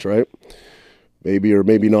very much, right? Maybe or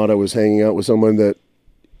maybe not. I was hanging out with someone that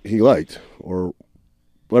he liked or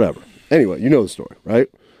whatever. Anyway, you know the story, right?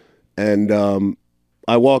 And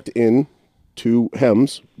I walked in to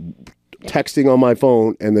Hems, texting on my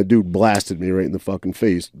phone, and the dude blasted me right in the fucking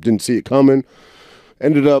face. Didn't see it coming.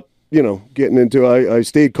 Ended up, getting into it. I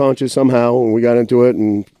stayed conscious somehow, and we got into it,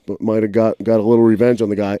 and might have got a little revenge on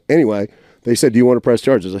the guy. Anyway, they said, do you want to press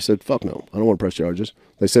charges? I said, fuck no, I don't want to press charges.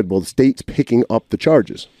 They said, well, the state's picking up the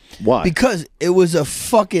charges. Why? Because it was a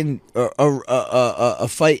fucking a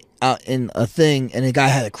fight out in a thing, and the guy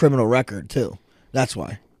had a criminal record, too. That's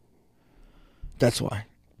why.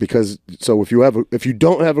 Because if you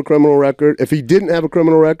don't have a criminal record, if he didn't have a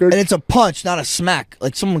criminal record, and it's a punch, not a smack.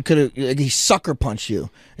 Like someone could have, he sucker punched you,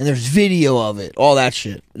 and there's video of it, all that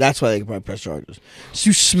shit. That's why they can probably press charges. So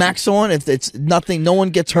you smack someone, if it's nothing, no one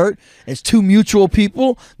gets hurt. It's two mutual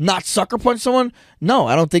people, not sucker punch someone. No,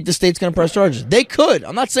 I don't think the state's gonna press charges. They could.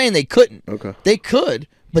 I'm not saying they couldn't. Okay. They could,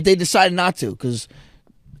 but they decided not to because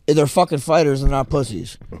they're fucking fighters and not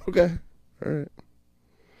pussies. Okay. All right.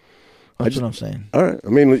 That's what I'm saying. All right. I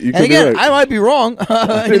mean, you and again, be right. I might be wrong.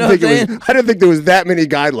 I didn't think there was that many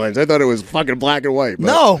guidelines. I thought it was fucking black and white. But.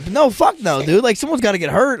 No, fuck no, dude. Like someone's got to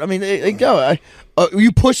get hurt. I mean,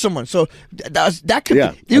 you push someone, so that could.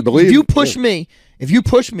 Yeah, if you push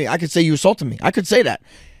me, I could say you assaulted me. I could say that.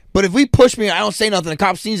 But if we push me, I don't say nothing. The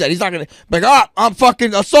cop sees that. He's not gonna be like, I'm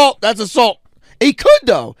fucking assault. That's assault. He could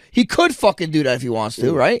though. He could fucking do that if he wants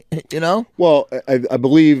to, right? Well, I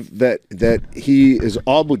believe that he is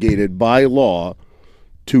obligated by law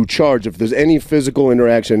to charge if there's any physical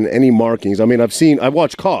interaction, any markings. I mean, I've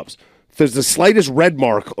watched cops. If there's the slightest red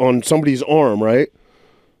mark on somebody's arm, right?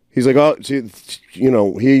 He's like,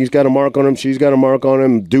 he's got a mark on him. She's got a mark on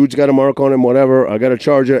him. Dude's got a mark on him. Whatever. I got to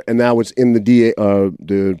charge it, and now it's in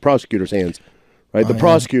the prosecutor's hands, right? The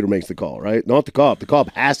prosecutor makes the call, right? Not the cop. The cop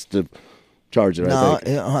has to charge it. No, I think.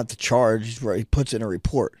 he don't have to charge. He puts it in a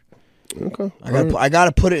report. Okay. I got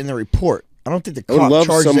to put it in the report. I don't think the cop I would love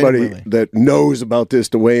charges somebody anybody. that knows about this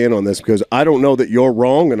to weigh in on this because I don't know that you're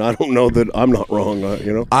wrong and I don't know that I'm not wrong.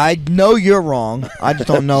 I know you're wrong. I just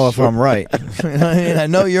don't know if I'm right. I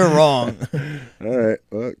know you're wrong. All right.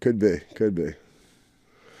 Well, it could be. Very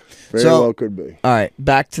well could be. All right.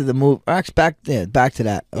 Back to the move. Back to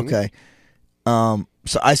that. Okay.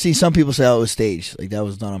 So I see some people say, "Oh, it was staged. Like that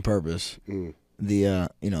was done on purpose." The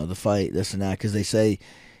the fight, this and that, because they say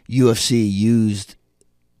UFC used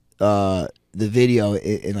the video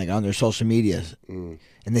in like on their social medias, and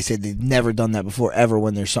they said they've never done that before ever.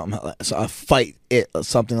 When there's something a fight,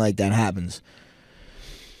 something like that happens.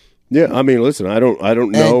 Yeah, I mean, listen, I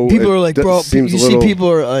don't know. People are like, bro. You see, people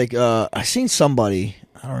are like, I seen somebody.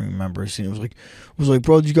 I don't remember seeing it. It was like,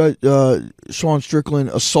 bro, you got Sean Strickland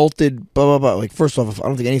assaulted, blah, blah, blah. Like, first off, I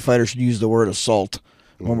don't think any fighter should use the word assault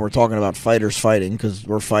when we're talking about fighters fighting because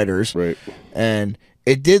we're fighters. Right. And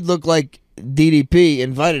it did look like DDP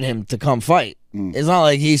invited him to come fight. It's not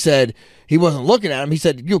like he said he wasn't looking at him. He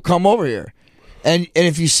said, you come over here. And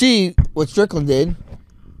if you see what Strickland did,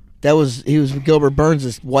 he was with Gilbert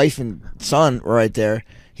Burns' wife and son right there.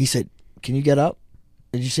 He said, can you get up?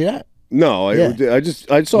 Did you see that? No, I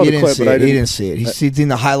saw the clip, but I didn't. He didn't see it. He's seen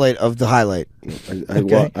the highlight of the highlight.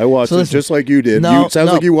 I watched it just like you did. Sounds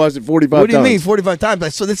like you watched it 45 times. What do you mean 45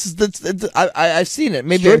 times? So I've seen it.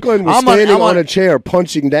 Maybe Strickland was standing on a chair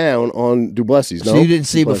punching down on Duplessis. So you didn't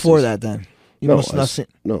see before that then? You must not see.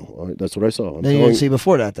 No, that's what I saw. Then you didn't see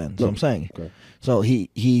before that then. That's what I'm saying. Okay. So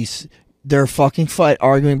they're fucking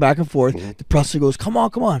arguing back and forth. The prosecutor goes, come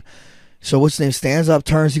on. So what's his name stands up,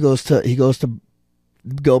 turns. He goes to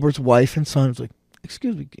Gilbert's wife and son. He's like,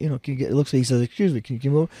 excuse me, can you get? It looks like he says, excuse me, can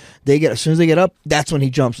you move? They get as soon as they get up, that's when he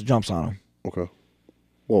jumps on him. Okay.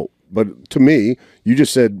 Well, but to me, you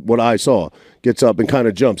just said what I saw. Gets up and kind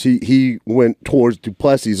of jumps. He went towards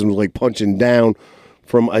Duplessis and was like punching down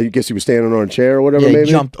from. I guess he was standing on a chair or whatever. Yeah, he maybe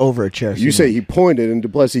jumped over a chair. You say he pointed and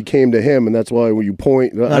Duplessis came to him, and that's why when you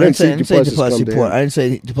point, No, I didn't say Duplessis come to him. I didn't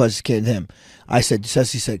say Duplessis came to him. I said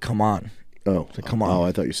Duplessis said, "Come on." Oh, said, come on. Oh,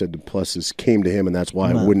 I thought you said Duplessis came to him, and that's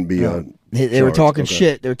why it wouldn't be a. They were talking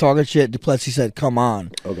shit. They were talking shit. Duplessis said, "Come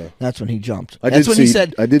on." Okay. That's when he jumped. I that's did when see. he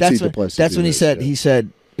said. I did that's see when, Duplessis. That's when he said. Yeah. He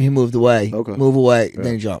said he moved away. Okay. Move away.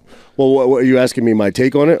 Then he jumped. Well, what are you asking me? My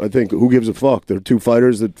take on it? I think who gives a fuck? There are two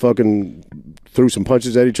fighters that fucking threw some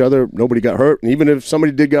punches at each other. Nobody got hurt, and even if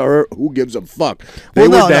somebody did get hurt, who gives a fuck? They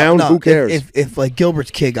were down. No. Who cares? If like Gilbert's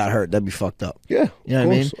kid got hurt, that'd be fucked up. Yeah, you know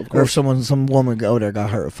what I mean. Or if some woman go there got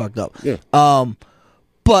hurt, fucked up. Yeah.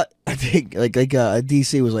 But I think like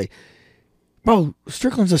DC was like, bro,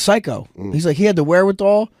 Strickland's a psycho. He's like, he had the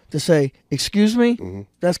wherewithal to say, excuse me.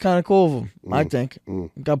 That's kind of cool of him. I think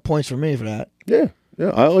got points for me for that. Yeah.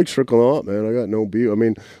 I like Strickland a lot, man. I got no beef. I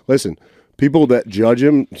mean, listen, people that judge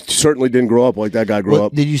him certainly didn't grow up like that guy grew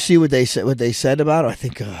up. Did you see what they said? What they said about it? I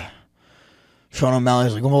think Sean O'Malley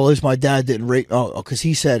was like, well, at least my dad didn't rape. Oh, because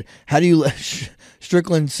he said, how do you let?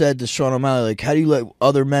 Strickland said to Sean O'Malley, like, how do you let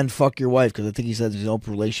other men fuck your wife? Because I think he said there's an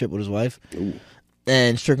open relationship with his wife. Ooh.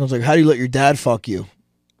 And Strickland's like, how do you let your dad fuck you?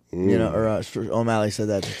 You know, or O'Malley said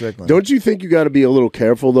that to Strickland. Don't you think you got to be a little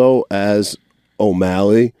careful though, as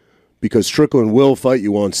O'Malley, because Strickland will fight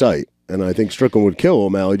you on sight, and I think Strickland would kill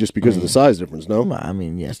O'Malley just because of the size difference. No, I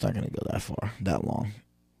mean, yeah, it's not going to go that far, that long.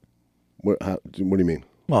 What do you mean?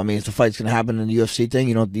 Well, I mean, if the fight's going to happen in the UFC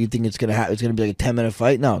thing, do you think it's going to happen? It's going to be like a 10-minute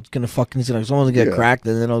fight? No, it's going to someone's going to get cracked,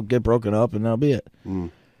 and then it'll get broken up, and that'll be it.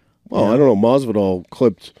 Well, I don't know. Masvidal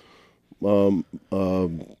clipped the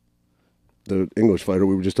English fighter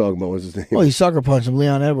we were just talking about. What's his name? Oh, he sucker punched him,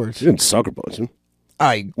 Leon Edwards. He didn't sucker punch him.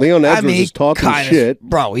 Leon Edwards is talking shit.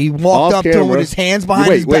 Bro, he walked up to him with his hands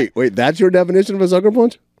behind his back. Wait. That's your definition of a sucker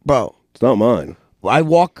punch? Bro. It's not mine. I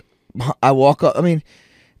walk up. I mean,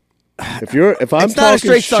 if I'm it's not a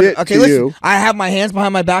straight shit okay, to listen, you, I have my hands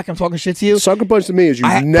behind my back. I'm talking shit to you. Sucker punch to me is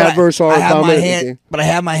never saw a comment. But I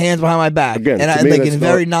have my hands behind my back. Again, and I like in a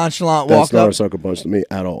very nonchalant walk up. That's not a sucker punch to me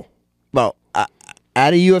at all. Bro,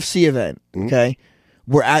 at a UFC event, okay,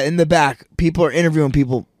 we're in the back. People are interviewing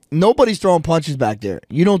people. Nobody's throwing punches back there.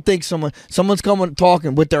 You don't think someone's coming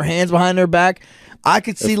talking with their hands behind their back? I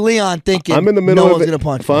could see Leon thinking I'm in the middle no one's going to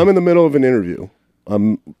punch me. If I'm in the middle of an interview,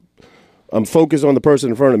 I'm focused on the person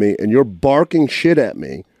in front of me, and you're barking shit at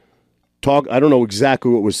me. I don't know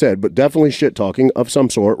exactly what was said, but definitely shit talking of some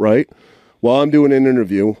sort, right? While I'm doing an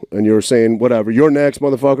interview, and you're saying whatever, you're next,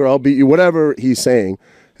 motherfucker, I'll beat you, whatever he's saying,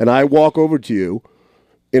 and I walk over to you.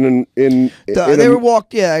 I don't know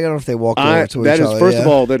if they walked over to each other. First of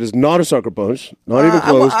all, that is not a sucker punch, not even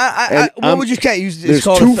close. What would you say? There's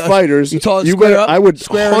two fighters. I would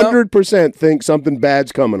 100% think something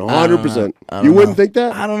bad's coming. 100%. You wouldn't think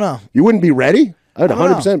that? I don't know. You wouldn't be ready? I would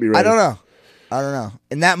 100% be ready. I don't know.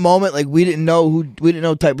 In that moment, like we didn't know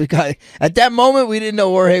type of guy. At that moment, we didn't know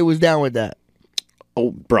Jorge was down with that.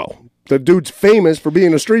 Oh, bro. The dude's famous for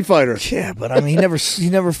being a street fighter. Yeah, but I mean, he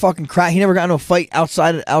never fucking cracked. He never got into a fight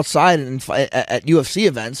outside at UFC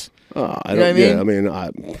events. I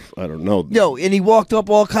don't know. Yo, and he walked up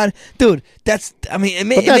all kind of dude. That's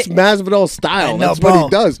Masvidal's style. That's bro, what he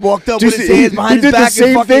does. Walked up with his hands behind his back. He did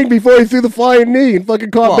the same thing before he threw the flying knee and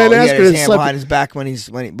fucking caught Ben Askren. He had his hand behind his back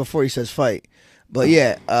before he says fight. But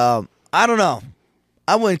yeah, I don't know.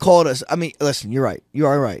 I wouldn't call it a. I mean, listen, you're right. You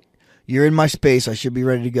are right. You're in my space. I should be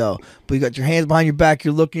ready to go. But you got your hands behind your back.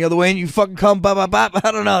 You're looking the other way, and you fucking come. Bop, bop, bop.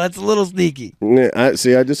 I don't know. That's a little sneaky. Yeah, I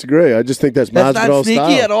disagree. I just think that's Masvidal's style. Not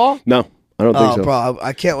sneaky at all? No, I don't think so. Bro,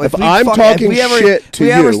 I can't wait. If I'm talking shit to you,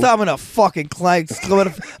 if we ever stop, I'm gonna fucking clank. I'm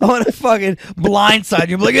gonna fucking blindside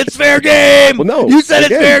you. I'm like, it's fair game. Well, no, you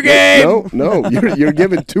said it's fair game. No, you're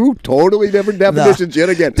giving two totally different definitions yet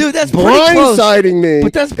again. Dude, that's pretty close. Blindsiding me.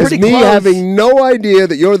 But that's pretty is me close. having no idea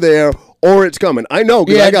that you're there or it's coming. I know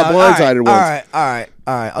because I got blindsided once. All right.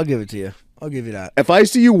 I'll give it to you. I'll give you that. If I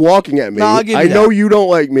see you walking at me, I know you don't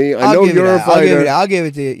like me. I know you're a fighter. I'll give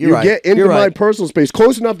it to you. You're right. You get into my personal space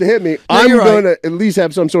close enough to hit me, I'm going to at least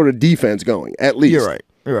have some sort of defense going. At least. You're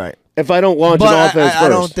right. If I don't launch an offense first. I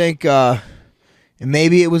don't think,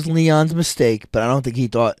 maybe it was Leon's mistake, but I don't think he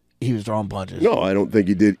thought he was throwing punches. No, I don't think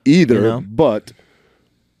he did either, but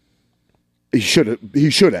he should have.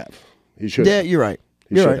 He should have. Yeah, you're right.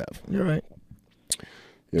 You're right.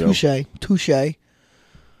 Touche.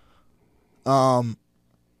 But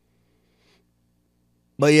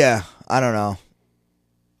yeah, I don't know.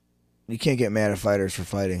 You can't get mad at fighters for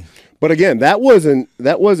fighting. But again, that wasn't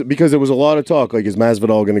because there was a lot of talk. Like, is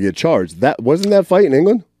Masvidal going to get charged? That wasn't that fight in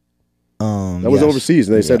England. That was overseas,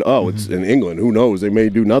 and they said, "Oh, it's in England. Who knows? They may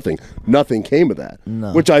do nothing." Nothing came of that,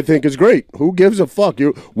 which I think is great. Who gives a fuck?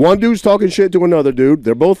 One dude's talking shit to another dude.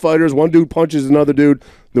 They're both fighters. One dude punches another dude.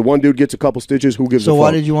 The one dude gets a couple stitches. Who gives a fuck? So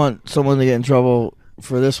why did you want someone to get in trouble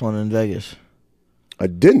for this one in Vegas? I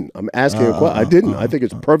didn't. I'm asking a question. I didn't. I think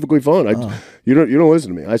it's perfectly fine. You don't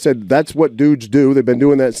listen to me. I said that's what dudes do. They've been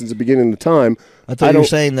doing that since the beginning of time. I thought you were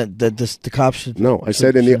saying that the cops should. No, I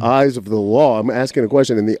said in the eyes of the law. I'm asking a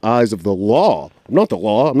question in the eyes of the law. I'm not the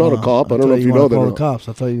law. I'm not a cop. I don't know if you know that. Call the cops.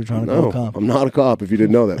 I thought you were trying to call the cops. I'm not a cop. If you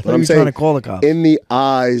didn't know that, but I'm saying trying to call the cops. In the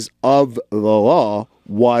eyes of the law,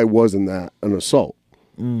 why wasn't that an assault?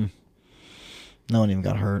 No one even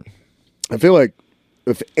got hurt. I feel like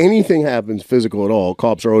if anything happens physical at all,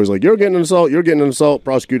 cops are always like, "You're getting an assault. You're getting an assault."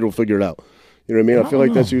 Prosecutor will figure it out. You know what I mean? I feel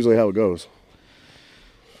like that's usually how it goes.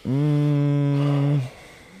 I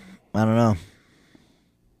don't know.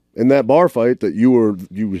 In that bar fight that you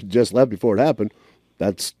just left before it happened,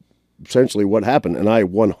 that's essentially what happened. And I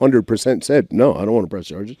 100% said, no, I don't want to press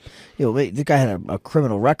charges. Yo, wait, the guy had a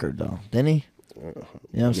criminal record, though, didn't he? You know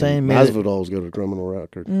what I'm saying? Masvidal's got a criminal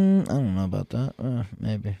record. I don't know about that.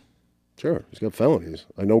 Maybe. Sure, he's got felonies.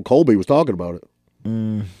 I know Colby was talking about it.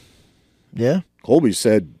 Yeah? Colby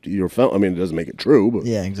said you're felon. I mean, it doesn't make it true, but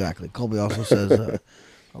yeah, exactly. Colby also says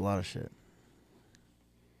a lot of shit.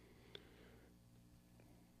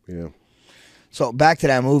 Yeah. So back to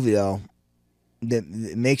that movie though, that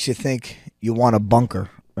it makes you think you want a bunker,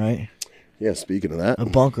 right? Yeah. Speaking of that, a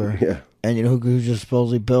bunker. Yeah. And you know who just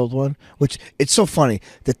supposedly built one? Which it's so funny.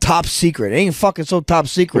 The top secret. It ain't fucking so top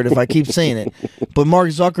secret if I keep saying it. But Mark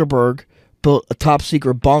Zuckerberg built a top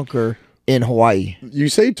secret bunker in Hawaii. You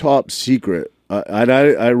say top secret.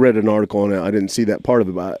 I read an article on it. I didn't see that part of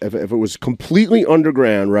it. But if it was completely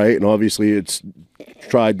underground, right, and obviously it's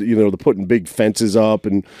tried, to putting big fences up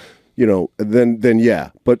and, then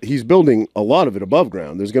yeah. But he's building a lot of it above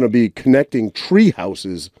ground. There's going to be connecting tree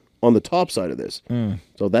houses on the top side of this.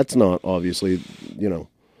 So that's not obviously,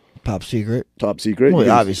 top secret. Top secret. Well,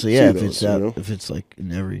 obviously, yeah. If it's like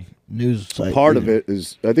in every news site. Part of it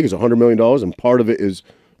is, I think it's $100 million, and part of it is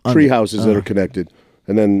tree houses that are connected.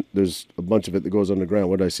 And then there's a bunch of it that goes underground.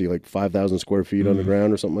 What did I see? Like 5,000 square feet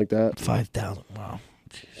underground or something like that? 5,000. Wow.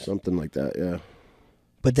 Jeez. Something like that, yeah.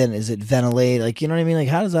 But then is it ventilated? Like, you know what I mean? Like,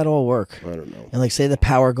 how does that all work? I don't know. And like, say the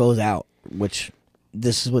power goes out, which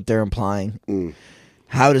this is what they're implying.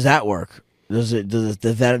 How does that work? Do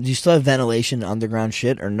you still have ventilation underground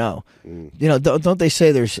shit or no? Don't they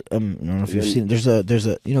say there's I don't know if you've seen it. There's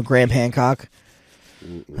a Graham Hancock.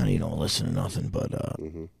 I know you don't listen to nothing, but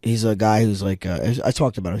he's a guy who's like I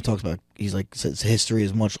talked about him. He talks about he's like says history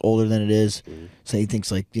is much older than it is. So he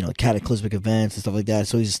thinks like cataclysmic events and stuff like that.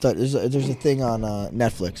 So there's a thing on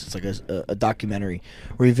Netflix. It's like a documentary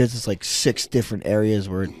where he visits like 6 different areas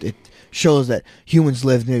where it shows that humans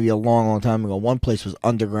lived maybe a long, long time ago. One place was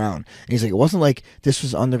underground, and he's like, it wasn't like this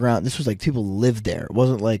was underground. This was like people lived there. It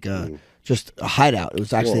wasn't like just a hideout. It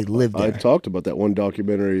was actually lived there. I talked about that one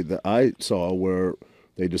documentary that I saw where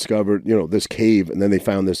they discovered, this cave, and then they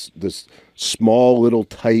found this small little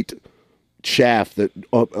tight shaft that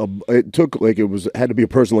it took had to be a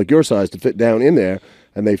person like your size to fit down in there,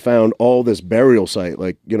 and they found all this burial site,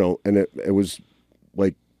 and it was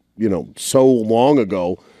like, so long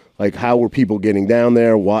ago. Like, how were people getting down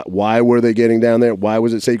there? Why were they getting down there? Why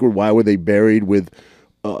was it sacred? Why were they buried with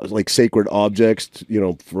like sacred objects?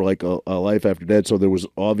 For like a life after death. So there was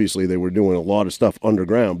obviously they were doing a lot of stuff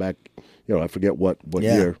underground back. I forget what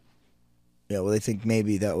year. Yeah, well, they think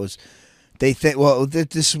maybe that was. They think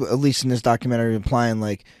this at least in this documentary implying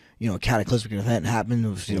like a cataclysmic event happened. It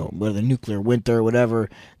was whether the nuclear winter or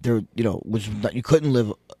whatever. There which you couldn't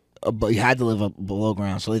live. But you had to live up below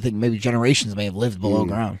ground, so they think maybe generations may have lived below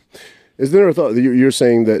ground. Isn't there a thought? You're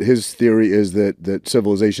saying that his theory is that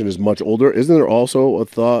civilization is much older. Isn't there also a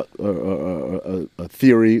thought, a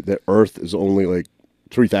theory that Earth is only like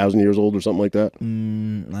 3,000 years old or something like that?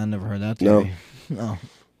 I never heard that theory. No.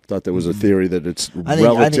 I thought there was a theory that it's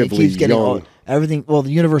relatively I think it keeps getting young. old. Everything. Well,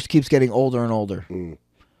 the universe keeps getting older and older. Well,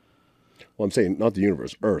 I'm saying not the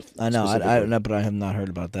universe, Earth. I know. I know, but I have not heard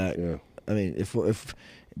about that. Yeah. I mean, if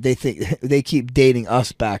they think they keep dating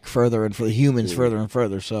us back further and for the humans further and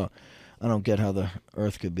further, so I don't get how the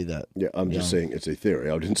Earth could be that. Yeah, I'm just saying it's a theory.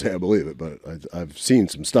 I didn't say I believe it, but I've seen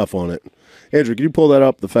some stuff on it. Andrew, can you pull that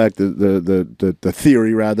up? The fact that the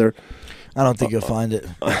theory rather. I don't think you'll find it.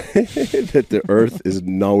 That the Earth is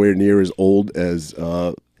nowhere near as old as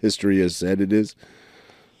history has said it is.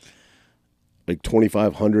 like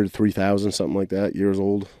 2,500, 3,000, something like that, years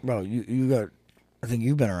old. Bro, you got. I think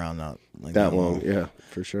you've been around that long. Yeah,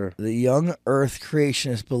 for sure. The young Earth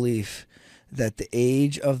creationist belief that the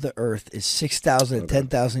age of the Earth is 6,000 to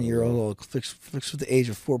 10,000 years old, fixed with the age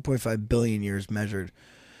of 4.5 billion years measured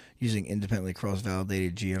using independently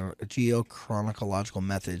cross-validated geochronological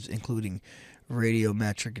methods, including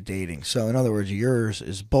radiometric dating. So, in other words, yours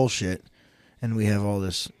is bullshit, and we have all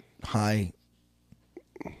this high.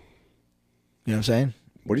 You know what I'm saying?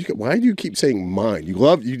 Why do you keep saying mine? You've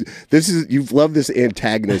loved this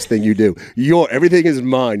antagonist thing you do. Everything is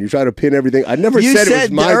mine. You try to pin everything. I never said it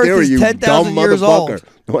was my theory. You dumb motherfucker.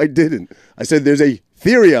 No, I didn't. I said there's a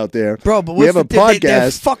theory out there. Bro, but we have a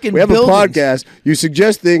podcast. We have a podcast. You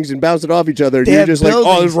suggest things and bounce it off each other, and you're just like,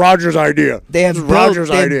 "Oh, this is Roger's idea." They have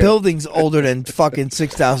buildings older than fucking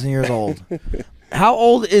 6,000 years old. How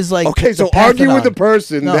old is like? Okay, so argue with the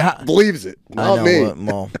person that believes it, not me.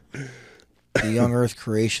 The young Earth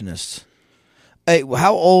creationists. Hey,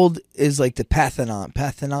 how old is like the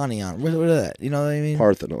Parthenonion? What is that? You know what I mean?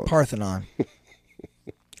 Parthenon.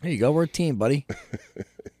 There you go. We're a team, buddy.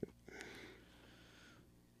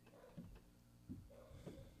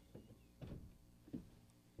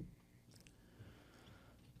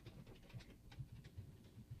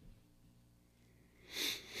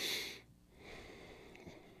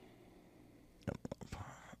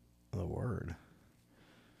 The word.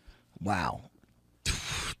 Wow.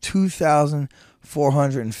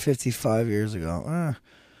 2,455 years ago.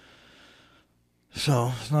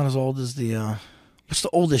 So, it's not as old as the... what's the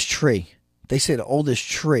oldest tree? They say the oldest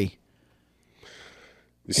tree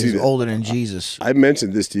is older than Jesus. I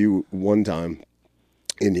mentioned this to you one time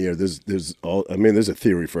in here. There's a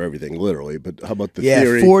theory for everything, literally. But how about the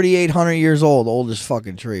theory... 4,800 years old, oldest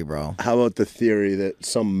fucking tree, bro. How about the theory that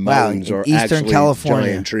some mountains are actually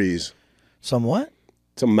giant trees? Some what?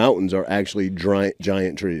 Some mountains are actually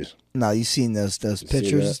giant trees. No, you seen those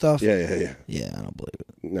pictures and stuff? Yeah. Yeah, I don't believe it.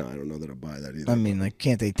 No, I don't know that I buy that either. I mean, like,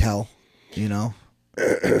 can't they tell? You know?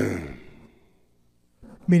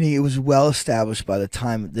 Meaning it was well established by the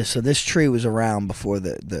time this tree was around before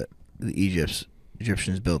the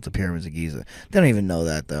Egyptians built the pyramids of Giza. They don't even know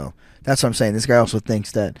that though. That's what I'm saying. This guy also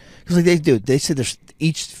thinks that because like they say there's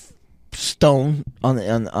each stone on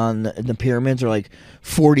the pyramids are like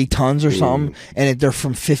 40 tons or something, and they're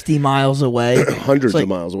from 50 miles away, hundreds of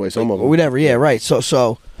miles away, some of them, whatever. Yeah, right.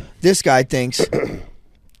 So this guy thinks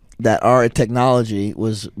that our technology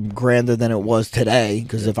was grander than it was today,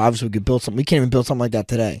 because if obviously we could build something, we can't even build something like that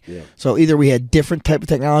today. Yeah. So either we had different type of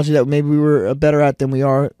technology that maybe we were better at than we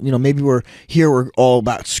are. You know, maybe we're all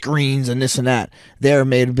about screens and this and that. There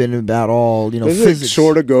may have been about all physics. It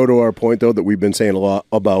sort of go to our point though that we've been saying a lot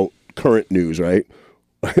about current news, right?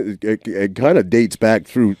 It kind of dates back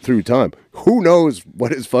through time. Who knows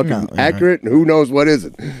what is fucking accurate and who knows what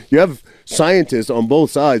isn't? You have scientists on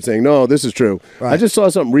both sides saying, no, this is true. Right. I just saw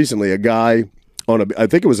something recently. A guy I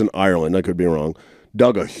think it was in Ireland, I could be wrong,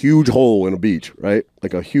 dug a huge hole in a beach, right?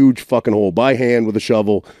 Like a huge fucking hole by hand with a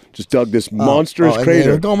shovel. Just dug this monstrous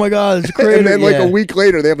crater. Like, oh my God, it's a crater. And then like a week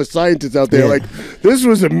later, they have a scientist out there like, this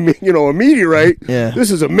was a meteorite. Yeah.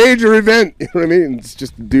 This is a major event. You know what I mean? It's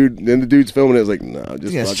just a dude. And the dude's filming it. It's like, no,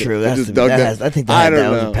 just that's true. I just dug that. I think that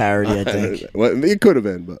was a parody. I think. Well, it could have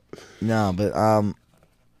been, but no, but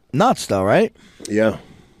nuts though, right? Yeah,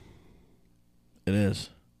 it is.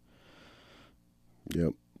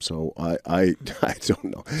 Yep. So I don't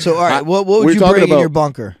know. So all right, what would you bring in your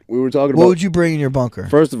bunker? We were talking about what would you bring in your bunker?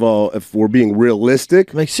 First of all, if we're being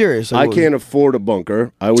realistic, like seriously, I can't afford a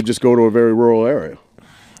bunker. I would just go to a very rural area.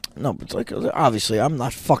 No, but it's like obviously I'm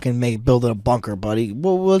not fucking building a bunker, buddy.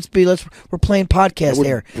 Well, we're playing podcast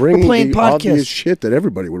here. We're playing podcast. Obvious shit that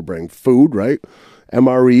everybody would bring: food, right?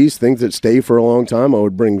 MREs, things that stay for a long time. I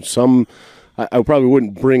would bring some. I probably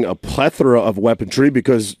wouldn't bring a plethora of weaponry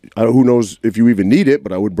because who knows if you even need it,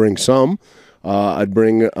 but I would bring some. I'd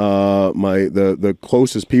bring the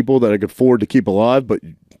closest people that I could afford to keep alive, but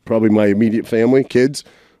probably my immediate family, kids.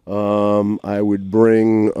 I would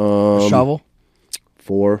bring a shovel.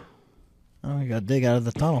 4. Oh, you got to dig out of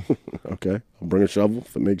the tunnel. Okay, I'll bring a shovel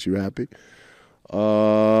if it makes you happy. You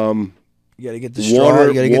got to get the straw.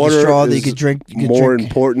 You got to get the straw that you can drink. More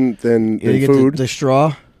important than food. The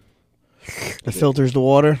straw. That filters the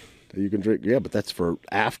water that you can drink. Yeah, but that's for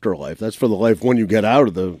afterlife. That's for the life when you get out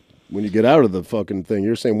of the fucking thing.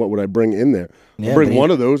 You're saying what would I bring in there? I'll bring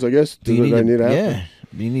one of those, I guess. You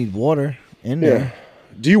need water in there.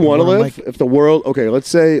 Do you want to live if the world? Okay, let's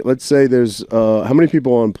say there's how many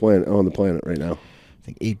people on the planet right now? I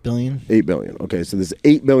think 8 billion. 8 billion. Okay, so there's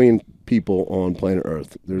 8 billion people on planet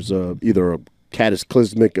Earth. There's either a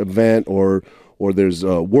cataclysmic event or or there's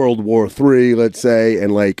World War III, let's say,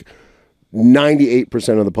 and like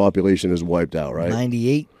 98% of the population is wiped out, right?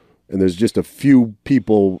 98. And there's just a few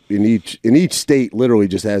people in each state. Literally,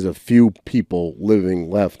 just has a few people living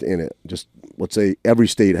left in it. Just let's say every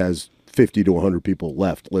state has 50 to 100 people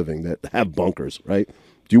left living that have bunkers, right?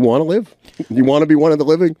 Do you want to live? Do you want to be one of the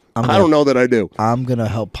living? I don't know that I do. I'm gonna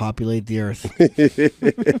help populate the earth.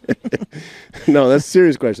 No, that's a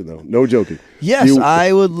serious question though. No joking. Yes,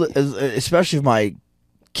 I would, especially if my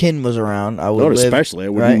kin was around. I would. Not live, especially. I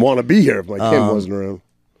wouldn't want to be here if my kin wasn't around.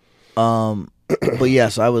 But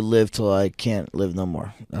yes, I would live till I can't live no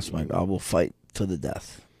more. That's I will fight to the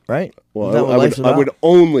death. Right? Well, I would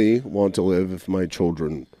only want to live if my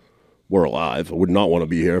children were alive. I would not want to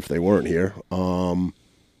be here if they weren't here.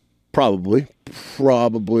 Probably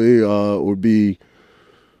would be.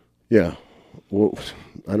 Yeah. Well,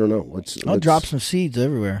 I don't know. I'll drop some seeds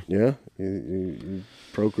everywhere. Yeah. You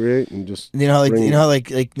procreate and just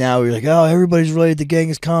like now we're like, oh, everybody's related to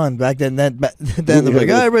Genghis Khan. Back then they're like,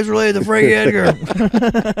 oh, everybody's related to Frank Edgar.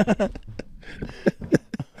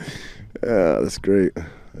 Yeah, that's great.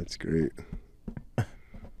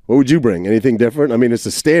 What would you bring? Anything different? I mean, it's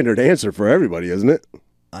a standard answer for everybody, isn't it?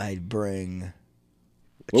 I'd bring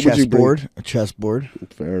a chessboard.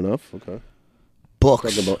 Fair enough. Okay.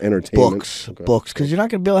 Books. Talking about entertainment. Books, because you're not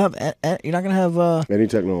going to be able to have. You're not going to have any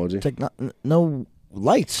technology. No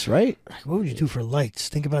lights, right? What would you do for lights?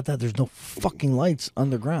 Think about that. There's no fucking lights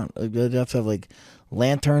underground. You'd have to have like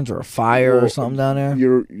lanterns or a fire or something down there.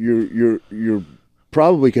 You're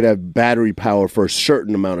probably could have battery power for a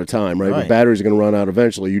certain amount of time, right? But batteries are going to run out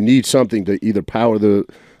eventually. You need something to either power the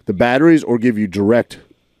batteries or give you direct,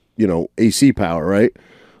 AC power, right?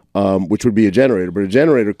 Which would be a generator, but a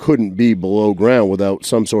generator couldn't be below ground without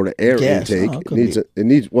some sort of air intake. It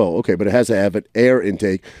needs but it has to have an air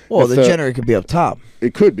intake. Well, the generator could be up top.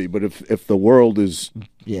 It could be, but if the world is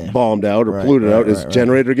bombed out or polluted out, does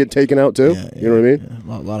generator get taken out too? You know what I mean?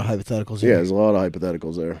 Yeah. A lot of hypotheticals. Yeah, there's a lot of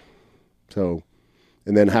hypotheticals there. So,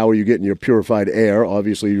 and then how are you getting your purified air?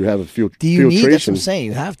 Obviously, you have a filtration. Do you need? That's what I'm saying.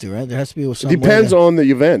 You have to, right? There has to be some. It depends on the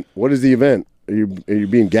event. What is the event? Are you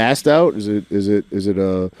being gassed out? Is it an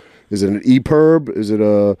EPIRB? Is it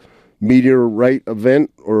a meteorite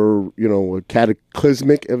event or a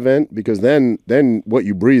cataclysmic event? Because then what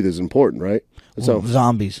you breathe is important, right?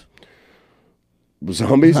 Zombies.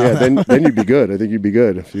 Zombies? Yeah, then you'd be good. I think you'd be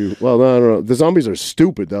good if you. Well, no. The zombies are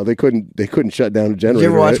stupid though. They couldn't shut down a generator. Did you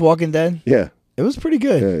ever watch Walking Dead? Yeah. It was pretty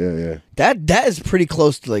good. Yeah. That is pretty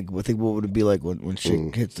close to I think what would it be like when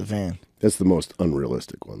shit hits the fan. That's the most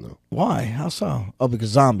unrealistic one, though. Why? How so? Oh, because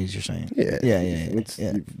zombies, you're saying? Yeah. Yeah.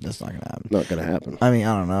 That's not going to happen. Not going to happen. I mean,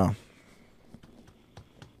 I don't know.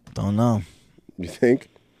 Don't know. You think?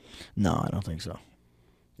 No, I don't think so.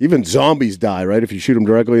 Even zombies die, right? If you shoot them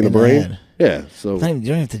directly in the brain? Head. Yeah, so... You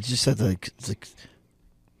don't have to just have to,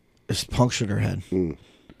 just puncture their head. And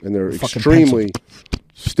they're extremely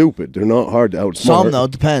stupid. They're not hard to outsmart. Some, though,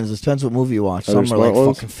 depends. It depends what movie you watch. Some are like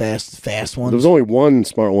fucking fast ones. There's only one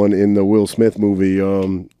smart one in the Will Smith movie. I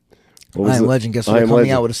Am Legend. Guess what? They're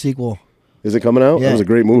coming out with a sequel. Is it coming out? Yeah. That was a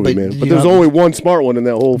great movie, man. But there's only one smart one in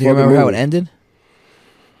that whole fucking movie. Do you remember how it ended?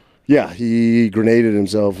 Yeah, he grenaded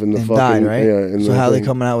himself in the and fucking... died, right? Yeah, so how are they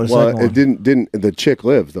coming out with a second one? It didn't... The chick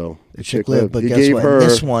lived, though. The chick lived, but guess what?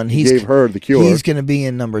 This one, he gave her the cure. He's going to be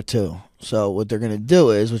in number 2. So what they're going to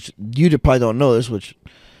do is, which you probably don't know this, which...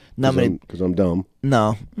 Not many... Because I'm dumb.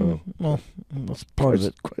 No. Oh. Well, that's part of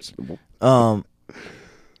it. Questionable.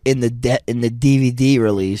 In the DVD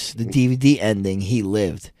release, the DVD ending, he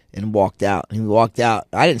lived and walked out. He walked out.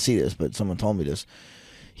 I didn't see this, but someone told me this.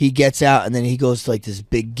 He gets out, and then he goes to this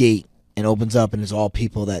big gate and opens up, and it's all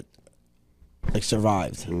people that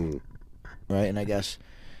survived, right? And I guess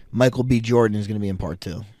Michael B. Jordan is going to be in part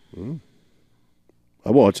 2. I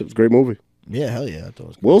watched it. It's a great movie. Yeah, hell yeah. I thought it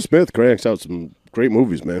was Will Smith cranks out some great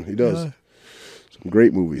movies, man. He does. Some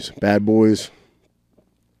great movies. Bad Boys.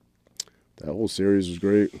 That whole series was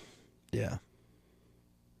great. Yeah.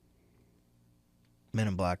 Men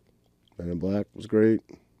in Black. Men in Black was great.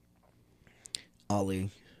 Ali.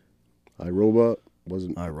 iRobot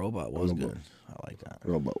wasn't. iRobot was good. I like that. I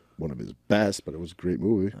don't know about one of his best, but it was a great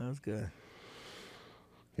movie. That was good.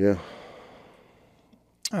 Yeah.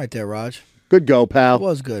 All right there, Raj. Good go, pal. It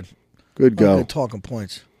was good. Good go. Good talking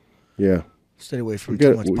points. Yeah. Stay away from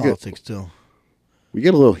too much politics, too. We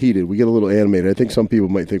get a little heated. We get a little animated. I think some people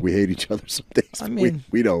might think we hate each other some days. I mean,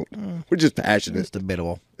 we don't. We're just passionate. It's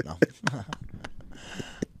debatable. No.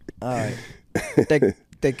 All right. Take it.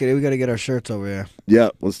 We got to get our shirts over here. Yeah,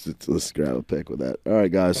 let's grab a pic with that. All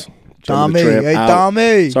right, guys. Tommy. Hey,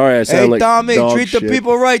 Tommy. Sorry, I sound like Tommy, dog treat shit. the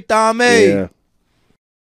people right, Tommy. Yeah.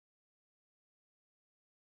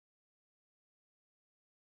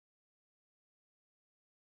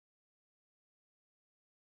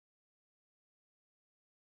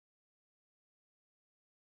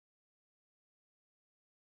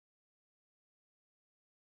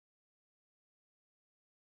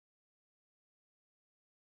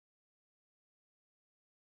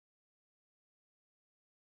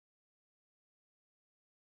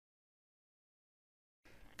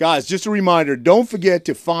 Guys, just a reminder, don't forget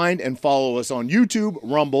to find and follow us on YouTube,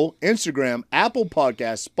 Rumble, Instagram, Apple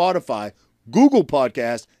Podcasts, Spotify, Google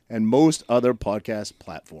Podcasts, and most other podcast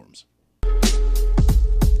platforms.